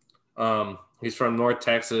 He's from North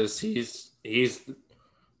Texas. He's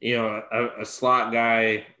a slot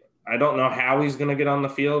guy. I don't know how he's going to get on the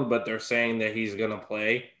field, but they're saying that he's going to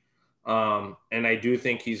play. And I do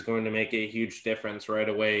think he's going to make a huge difference right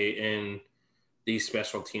away in the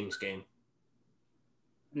special teams game.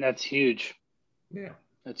 And that's huge. Yeah.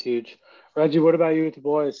 That's huge. Reggie, what about you with the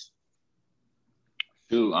boys?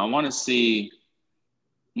 Dude, I want to see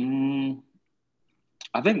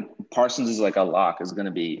I think Parsons is a lock. He's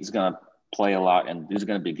going to play a lot and he's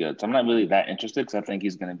going to be good. So I'm not really that interested because I think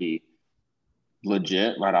he's going to be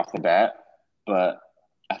legit right off the bat. But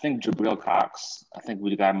I think Jabril Cox, I think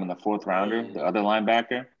we got him in the fourth rounder, the other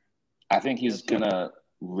linebacker. I think he's going to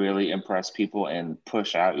really impress people and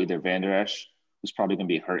push out either Van Der Esch, who's probably going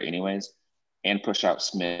to be hurt anyways, and push out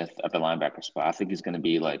Smith at the linebacker spot. I think he's going to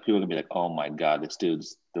be people are going to be oh my God, this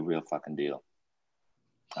dude's the real fucking deal.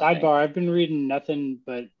 Sidebar, I've been reading nothing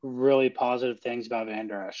but really positive things about Van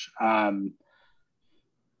Der Esch.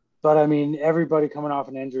 But I mean, everybody coming off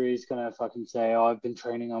an injury is gonna fucking say, "Oh,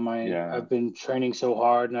 Yeah. I've been training so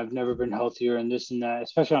hard, and I've never been healthier, and this and that."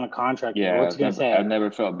 Especially on a contract year, Yeah, what's he gonna I've say?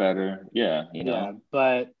 never felt better. Yeah, Yeah,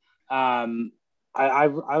 but I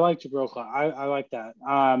like Jabril Clark. I like that.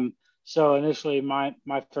 So initially, my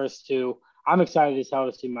first two, I'm excited as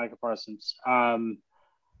hell to see Micah Parsons.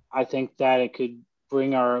 I think that it could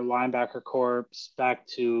bring our linebacker corps back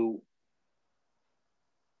to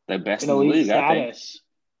the best an in the elite league, I think. status.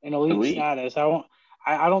 An elite Elite. status.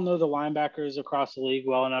 I don't know the linebackers across the league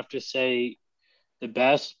well enough to say the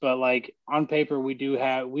best, but like on paper,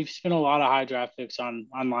 we've spent a lot of high draft picks on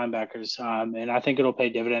linebackers, and I think it'll pay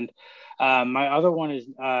dividend. My other one is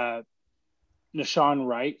Nashawn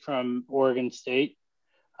Wright from Oregon State.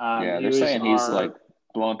 Yeah, He they're was saying he's like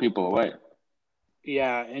blowing people away.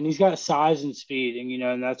 yeah, and he's got size and speed,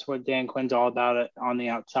 and that's what Dan Quinn's all about it on the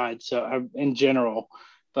outside. So in general,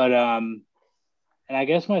 but and I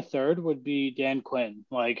guess my third would be Dan Quinn.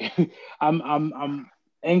 Like I'm The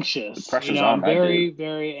anxious. pressure's on I'm that dude. very,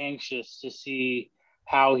 very anxious to see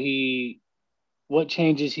how what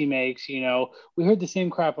changes he makes. We heard the same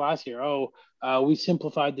crap last year. Oh, we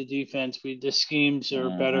simplified the defense. The schemes are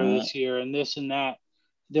better Mm-hmm. this year, and this and that.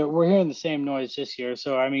 We're hearing the same noise this year.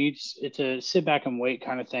 So I mean, it's a sit back and wait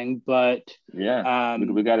kind of thing. But Yeah,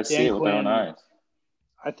 we got to see Dan it with our own Quinn, eyes.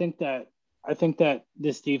 I think that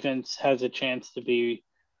this defense has a chance to be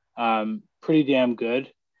pretty damn good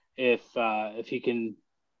if he can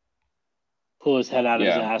pull his head out of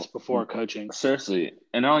his Yeah, ass before coaching. seriously.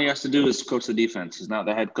 And all he has to do is coach the defense. He's not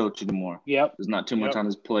the head coach anymore. Yep. There's not too much on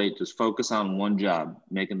his plate. Just focus on one job,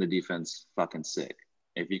 making the defense fucking sick.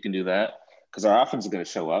 If you can do that, because our offense is going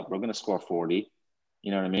to show up. We're going to score 40.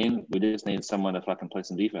 You know what I mean? We just need someone to fucking play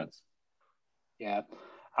some defense. Yeah.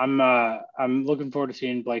 I'm looking forward to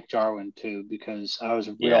seeing Blake Jarwin too, because I was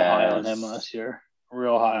real high on him last year.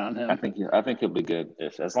 Real high on him. I think he'll be good.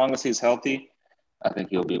 As long as he's healthy, I think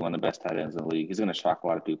he'll be one of the best tight ends in the league. He's going to shock a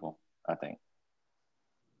lot of people, I think.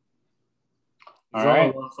 There's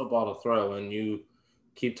only one football to throw, and you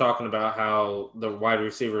keep talking about how the wide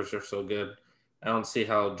receivers are so good. I don't see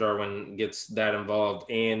how Jarwin gets that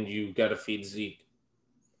involved, and you got to feed Zeke.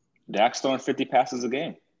 Dak's throwing 50 passes a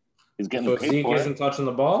game. He's getting So paid Zeke for isn't touching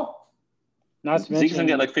the ball? Not to Zeke's mention, going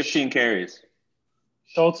to get like 15 carries.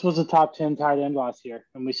 Schultz was a top 10 tight end last year,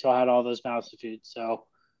 and we still had all those mouths to feed. So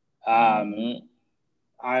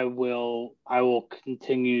I will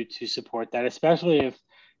continue to support that, especially if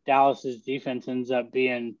Dallas's defense ends up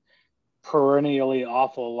being perennially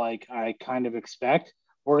awful like I kind of expect.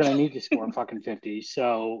 We're going to need to score fucking 50.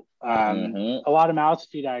 So a lot of mouths to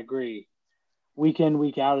feed, I agree. Week in,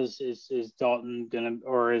 week out, is Dalton going to –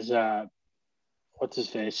 or is what's his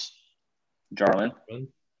face? Jarwin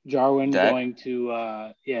Going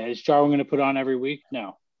to is Jarwin going to put on every week?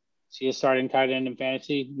 No. Is he a starting tight end in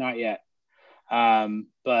fantasy? Not yet.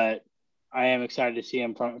 But I am excited to see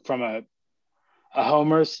him from a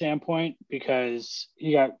homer standpoint, because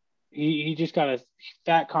he just got a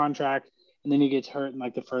fat contract, and then he gets hurt in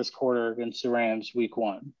like the first quarter against the Rams week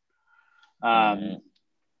 1.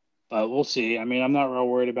 But we'll see. I mean, I'm not real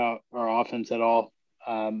worried about our offense at all.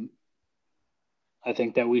 I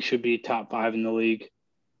think that we should be top 5 in the league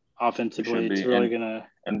offensively. It's really gonna.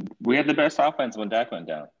 And we had the best offense when Dak went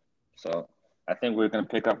down, so I think we're gonna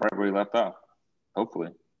pick up right where we left off. Hopefully.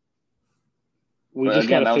 We just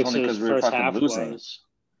got to fix only those we were first fucking half losing.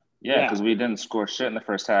 Yeah, because we didn't score shit in the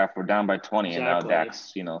first half. We're down by 20, and now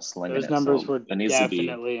Dak's slinging those it. Numbers were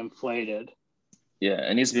definitely inflated.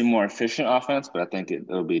 Yeah, it needs to be more efficient offense, but I think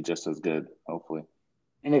it'll be just as good, hopefully.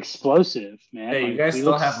 And explosive, man. Hey, you guys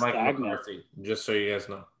still have Mike McCarthy, just so you guys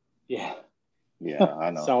know. Yeah. Yeah,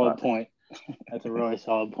 I know. Solid point. That's a really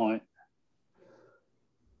solid point.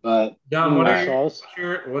 But John,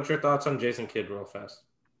 what's your thoughts on Jason Kidd real fast?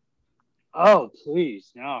 Oh,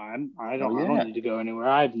 please. No, I don't need to go anywhere.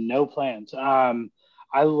 I have no plans.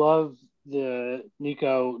 I love the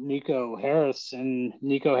Nico Harris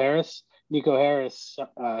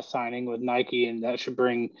signing with Nike, and that should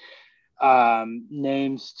bring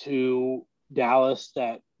names to Dallas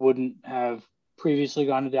that wouldn't have previously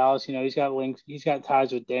gone to Dallas. He's got links. He's got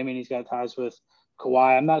ties with Damian. He's got ties with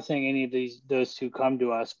Kawhi. I'm not saying any of those two come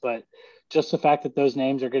to us, but just the fact that those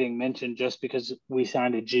names are getting mentioned just because we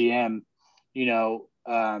signed a GM,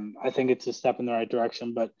 I think it's a step in the right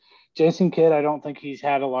direction. But Jason Kidd, I don't think he's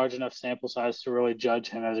had a large enough sample size to really judge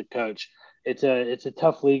him as a coach. It's a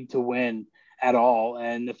tough league to win at all.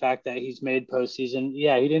 And the fact that he's made postseason,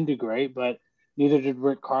 he didn't do great, but neither did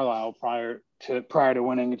Rick Carlisle prior to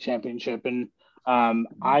winning a championship. And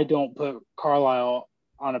I don't put Carlisle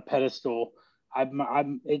on a pedestal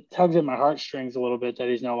it tugs at my heartstrings a little bit that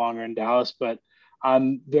he's no longer in Dallas, but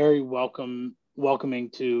I'm very welcoming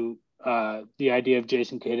to the idea of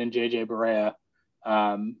Jason Kidd and JJ Barea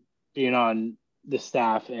being on the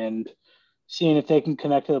staff and seeing if they can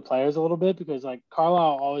connect to the players a little bit, because like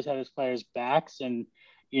Carlisle always had his players' backs, and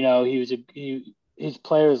his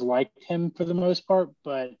players liked him for the most part,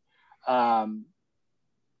 but I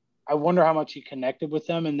wonder how much he connected with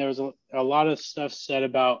them. And there was a lot of stuff said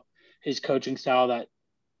about his coaching style that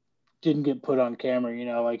didn't get put on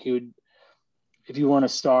camera. Like he would, if you weren't a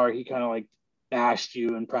star, he kind of like bashed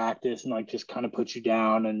you in practice and like just kind of put you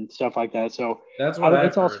down and stuff like that. So That's what I've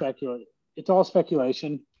it's all heard. It's all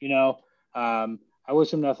speculation. I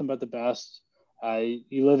wish him nothing but the best.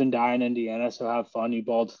 You live and die in Indiana, so have fun, you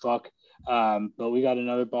bald fuck. But we got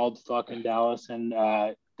another bald fuck in Dallas, and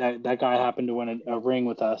that guy happened to win a ring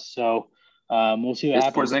with us. So we'll see what Is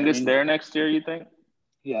happens. Porzingis there next year, you think?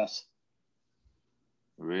 Yes.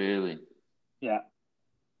 Really? Yeah.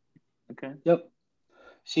 Okay. Yep.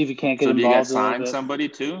 See if you can't get So do you involved guys a little sign bit. somebody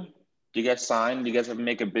too? Do you guys sign? Do you guys have to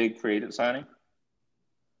make a big free agent signing?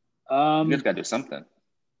 You guys got to do something.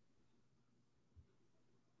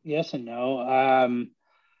 Yes and no. I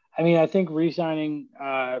mean, I think re-signing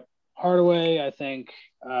Hardaway, I think,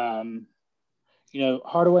 Hardaway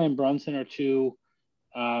and Brunson are two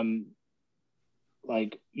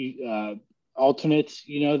alternates,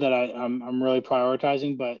 that I'm really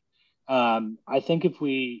prioritizing. But I think if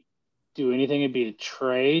we do anything, it'd be a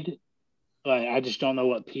trade. But I just don't know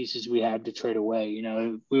what pieces we have to trade away.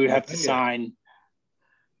 We would have to sign.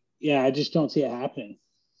 Yeah, I just don't see it happening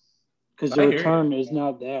because the return is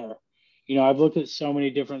not there. I've looked at so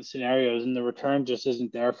many different scenarios, and the return just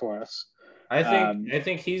isn't there for us. I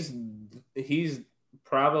think he's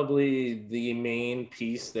probably the main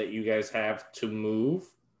piece that you guys have to move.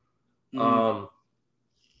 Mm-hmm.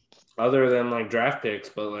 Other than like draft picks,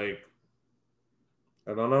 but like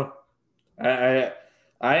I don't know.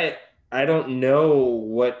 I don't know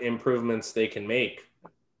what improvements they can make.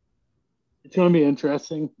 It's going to be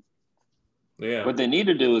interesting. Yeah. What they need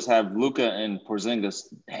to do is have Luka and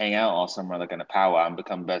Porzingis hang out all summer like in a powwow and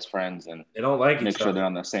become best friends, and they don't like make sure they're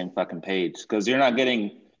on the same fucking page, because you're not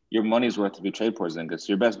getting your money's worth if you trade Porzingis.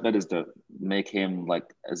 Your best bet is to make him like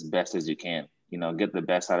as best as you can. Get the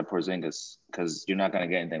best out of Porzingis, because you're not going to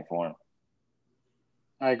get anything for him.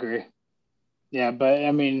 I agree. Yeah, but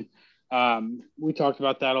I mean, we talked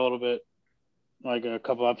about that a little bit like a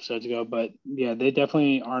couple episodes ago, but yeah, they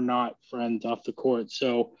definitely are not friends off the court.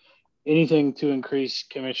 So anything to increase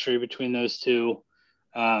chemistry between those two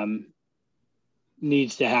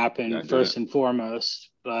needs to happen first and foremost,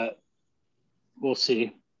 but we'll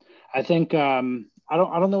see. I think I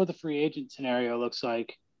don't know what the free agent scenario looks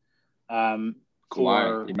like.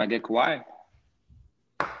 Kawhi. You might get Kawhi.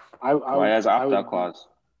 Kawhi has an opt-out clause.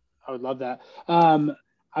 I would love that.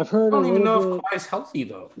 I've heard. I don't even know if Kawhi's healthy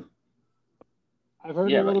though. I've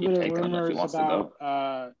heard a little bit of rumors about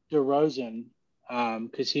DeRozan,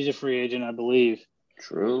 because he's a free agent, I believe.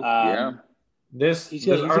 True. Yeah. This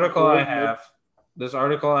article I have says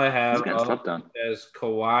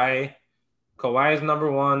Kawhi. Kawhi's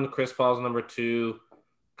number 1, Chris Paul's number 2,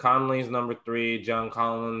 Conley's number 3, John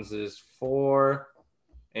Collins is 4,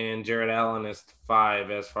 and Jared Allen is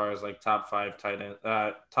 5 as far as like top 5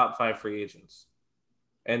 free agents.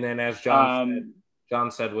 And then as John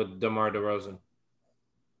said with DeMar DeRozan.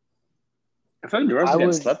 I feel like DeRozan's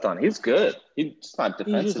getting slept on. He's good. He's not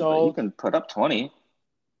defensive, but he can put up 20.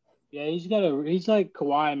 Yeah, he's like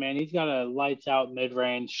Kawhi, man. He's got a lights out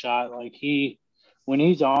mid-range shot. Like when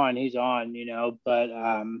he's on, but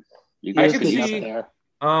you guys could see there.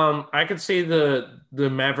 I could see the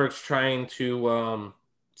Mavericks trying to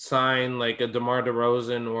sign like a DeMar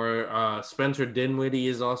DeRozan, or Spencer Dinwiddie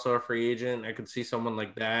is also a free agent. I could see someone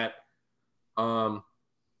like that.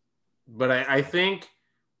 But I think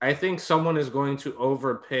someone is going to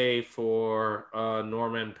overpay for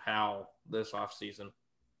Norman Powell this offseason.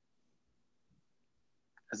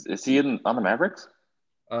 Is he on the Mavericks?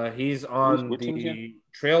 He's on the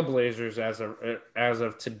Trailblazers as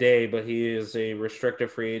of today, but he is a restricted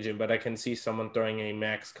free agent. But I can see someone throwing a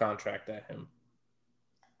max contract at him.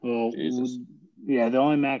 Well, yeah, the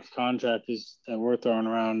only max contract that we're throwing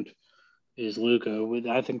around is Luka.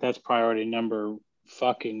 I think that's priority number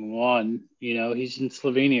fucking 1. He's in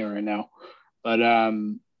Slovenia right now, but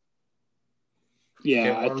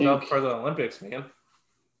yeah, I think up for the Olympics, man.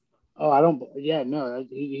 Oh, I don't. Yeah, no,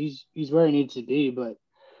 he's where he needs to be, but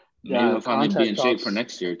maybe he'll finally be in shape for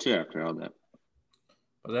next year too. After all that,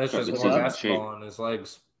 but that's just more basketball on his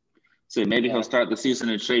legs. So maybe he'll start the season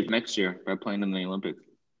in shape next year by playing in the Olympics.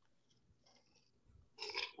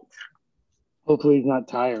 Hopefully he's not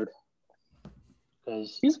tired.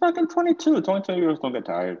 Because He's fucking 22. 22-year-olds don't get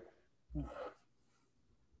tired.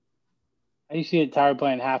 I used to get tired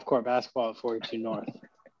playing half-court basketball at 42 North.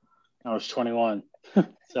 I was 21.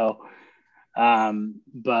 So,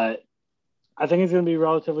 but I think it's going to be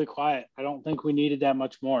relatively quiet. I don't think we needed that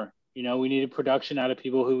much more. You know, we needed production out of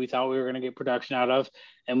people who we thought we were going to get production out of,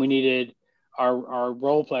 and we needed our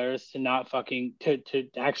role players to not fucking to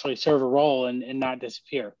actually serve a role and not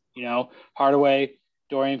disappear. You know, Hardaway,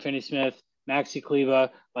 Dorian Finney-Smith, Maxi Kleba,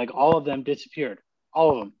 like all of them disappeared.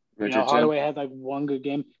 All of them. Richardson. You know, Hardaway had like one good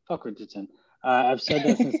game. Fuck Richardson. I've said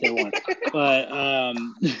that since day one. But I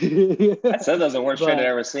said that was the worst trade I've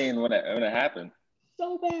ever seen when it happened.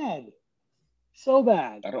 So bad. So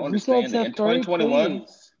bad. I don't understand it. In 2021,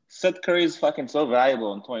 Seth Curry's fucking so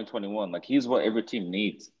valuable in 2021. Like, he's what every team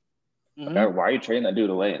needs. Mm-hmm. Like, why are you trading that dude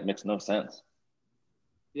away? It makes no sense.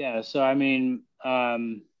 Yeah, so I mean,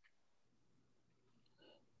 had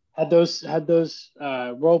those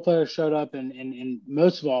role players showed up and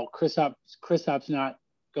most of all, Kristaps not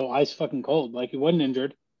go ice fucking cold. Like, he wasn't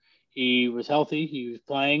injured. He was healthy. He was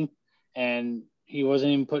playing, and he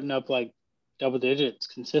wasn't even putting up like double digits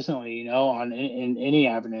consistently, you know, on in any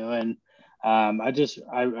avenue. And I'm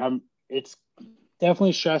it's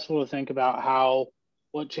definitely stressful to think about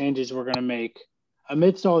what changes we're going to make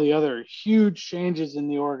amidst all the other huge changes in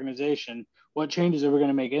the organization. What changes are we going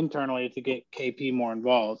to make internally to get KP more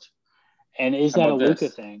involved? And is that a Luka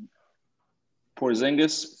thing?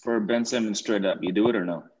 Porzingis for Ben Simmons straight up. You do it or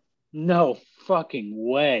no? No fucking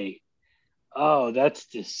way. Oh, that's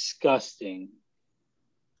disgusting.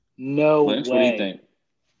 No Lynch, way. what do you think?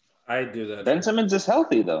 I do that. Ben Simmons is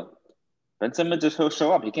healthy though. Ben Simmons he'll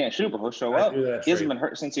show up. He can't shoot, but he'll show up. He hasn't been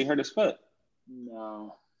hurt since he hurt his foot.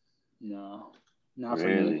 No, not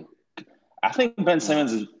really. For me. I think Ben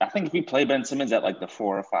Simmons I think if you play Ben Simmons at like the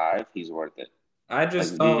 4 or 5, he's worth it. I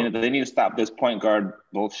just they need to stop this point guard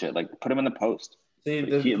bullshit. Like, put him in the post. See,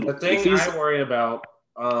 the thing I worry about,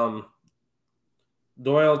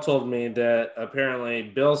 Doyle told me that apparently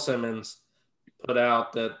Bill Simmons put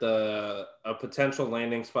out that a potential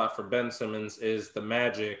landing spot for Ben Simmons is the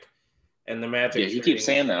Magic, and the Magic. Yeah, he keeps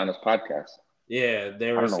saying that on his podcast. Yeah,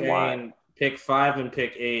 they were saying pick 5 and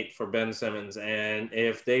pick 8 for Ben Simmons, and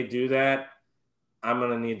if they do that, I'm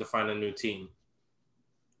gonna need to find a new team.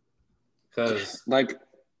 Because like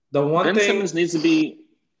the one Ben thing Simmons needs to be.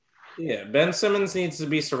 Yeah, Ben Simmons needs to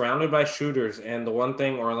be surrounded by shooters, and the one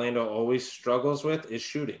thing Orlando always struggles with is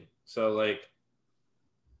shooting. So, like,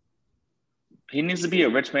 he needs to be a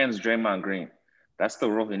rich man's Draymond Green. That's the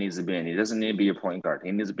role he needs to be in. He doesn't need to be a point guard.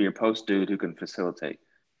 He needs to be a post dude who can facilitate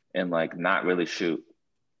and like not really shoot.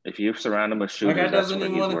 If you surround him with shooters, that guy doesn't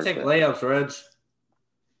even want to take layups, Reg.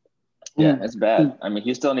 Yeah, it's bad. I mean,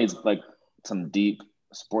 he still needs like some deep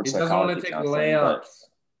sports psychology. He doesn't want to take layups.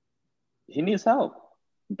 He needs help.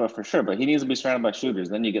 But for sure, he needs to be surrounded by shooters.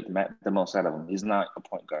 Then you get the most out of him. He's not a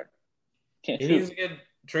point guard. He needs to get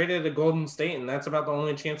traded to Golden State, and that's about the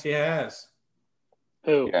only chance he has.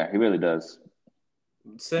 Who? Yeah, he really does.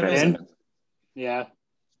 Simmons. Yeah.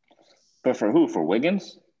 But for who? For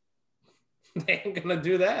Wiggins? They ain't gonna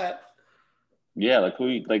do that. Yeah, like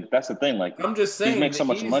who? Like that's the thing. Like I'm just saying, he makes so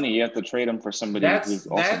much money, you have to trade him for somebody who's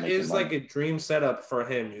also making money. That is like a dream setup for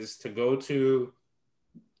him: is to go to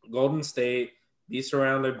Golden State, be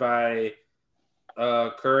surrounded by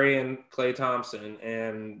Curry and Klay Thompson,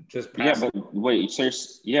 and just pass. Yeah, but wait,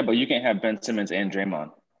 but you can't have Ben Simmons and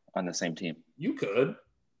Draymond on the same team. You could.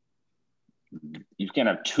 You can't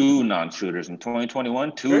have 2 non-shooters in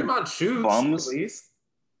 2021. 2 Draymond shoots, bums. At least.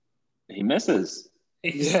 He misses.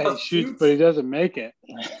 He shoots, but he doesn't make it.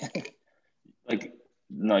 Like,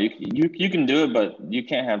 no, you can do it, but you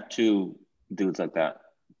can't have 2 dudes like that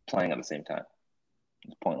playing at the same time.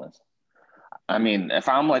 It's pointless. I mean, if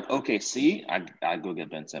I'm like OKC, I'd go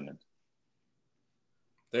get Ben Simmons.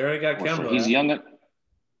 They already got Kemba. He's young.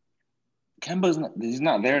 He's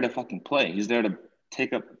not there to fucking play. He's there to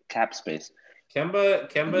take up cap space.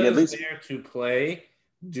 Kemba is there to play,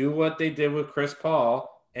 do what they did with Chris Paul,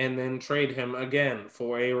 and then trade him again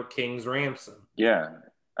for a King's ransom. Yeah.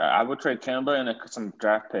 I would trade Kemba and some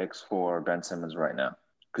draft picks for Ben Simmons right now.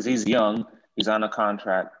 Because he's young. He's on a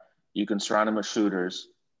contract. You can surround him with shooters.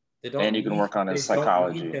 And you can work on his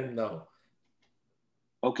psychology. They don't need him, though.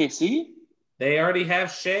 OKC? They already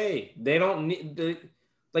have Shea. They don't need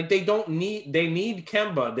they need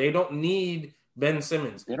Kemba. They don't need Ben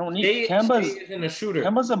Simmons. They don't need Kemba's isn't a shooter.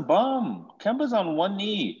 Kemba's a bum. Kemba's on one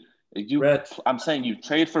knee. I'm saying you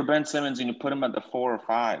trade for Ben Simmons and you put him at the 4 or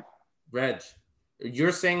 5. Reg,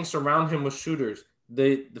 you're saying surround him with shooters.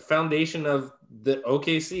 The foundation of the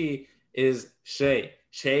OKC is Shea.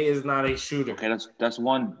 Shea is not a shooter. Okay, that's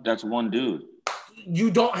one dude.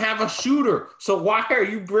 You don't have a shooter. So why are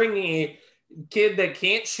you bringing a kid that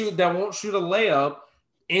can't shoot, that won't shoot a layup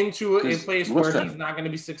into a place where he's not going to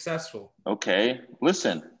be successful? Okay,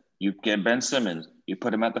 listen. You get Ben Simmons. You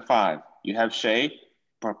put him at the 5. You have Shea.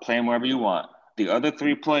 Play him wherever you want. The other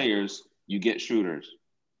 3 players, you get shooters.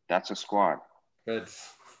 That's a squad. Good.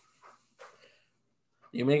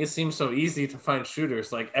 You make it seem so easy to find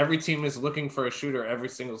shooters. Like every team is looking for a shooter every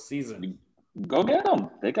single season. Go get them.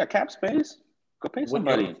 They got cap space. Go pay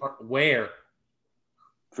somebody. Where?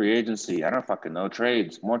 Free agency. I don't fucking know.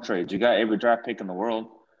 Trades. More trades. You got every draft pick in the world.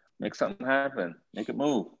 Make something happen. Make it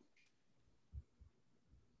move.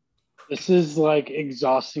 This is like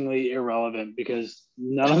exhaustingly irrelevant because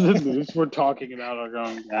none of the moves we're talking about are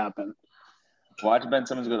going to happen. Watch Ben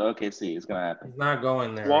Simmons go to OKC. It's going to happen. He's not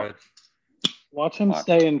going there, Watch him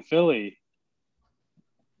stay in Philly.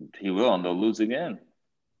 He will, and they'll lose again.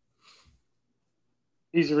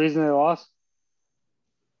 He's the reason they lost.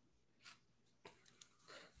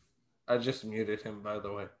 I just muted him, by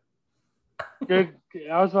the way. Good.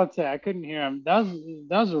 I was about to say I couldn't hear him. That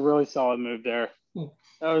was a really solid move there.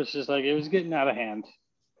 That was just like it was getting out of hand.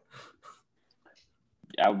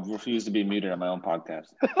 I refuse to be muted on my own podcast.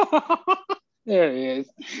 There he is.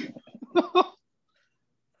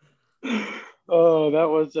 Oh, that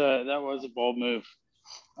was a bold move.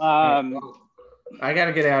 I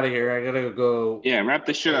gotta get out of here. I gotta go. Yeah, wrap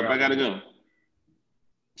this shit up. I gotta go.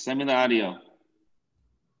 Send me the audio,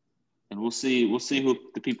 and we'll see who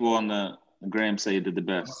the people on the gram say did the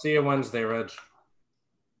best. I'll see you Wednesday, Reg.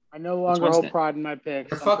 I no longer hold pride in my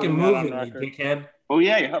picks. You're fucking moving, you dickhead. Oh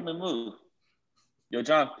yeah, you helped me move. Yo,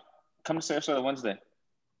 John, come to Sarasota Wednesday.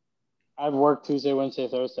 I've worked Tuesday, Wednesday,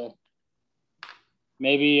 Thursday.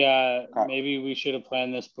 Maybe we should have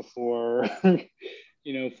planned this before,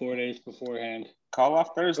 4 days beforehand. Call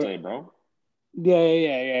off Thursday, bro.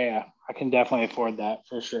 Yeah. I can definitely afford that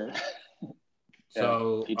for sure.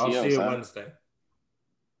 So PTO, I'll see you Wednesday.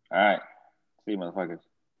 All right. See you, motherfuckers.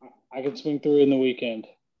 I can swing through in the weekend.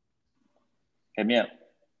 Hit me up.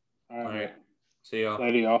 All right. See y'all.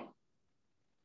 Later, y'all.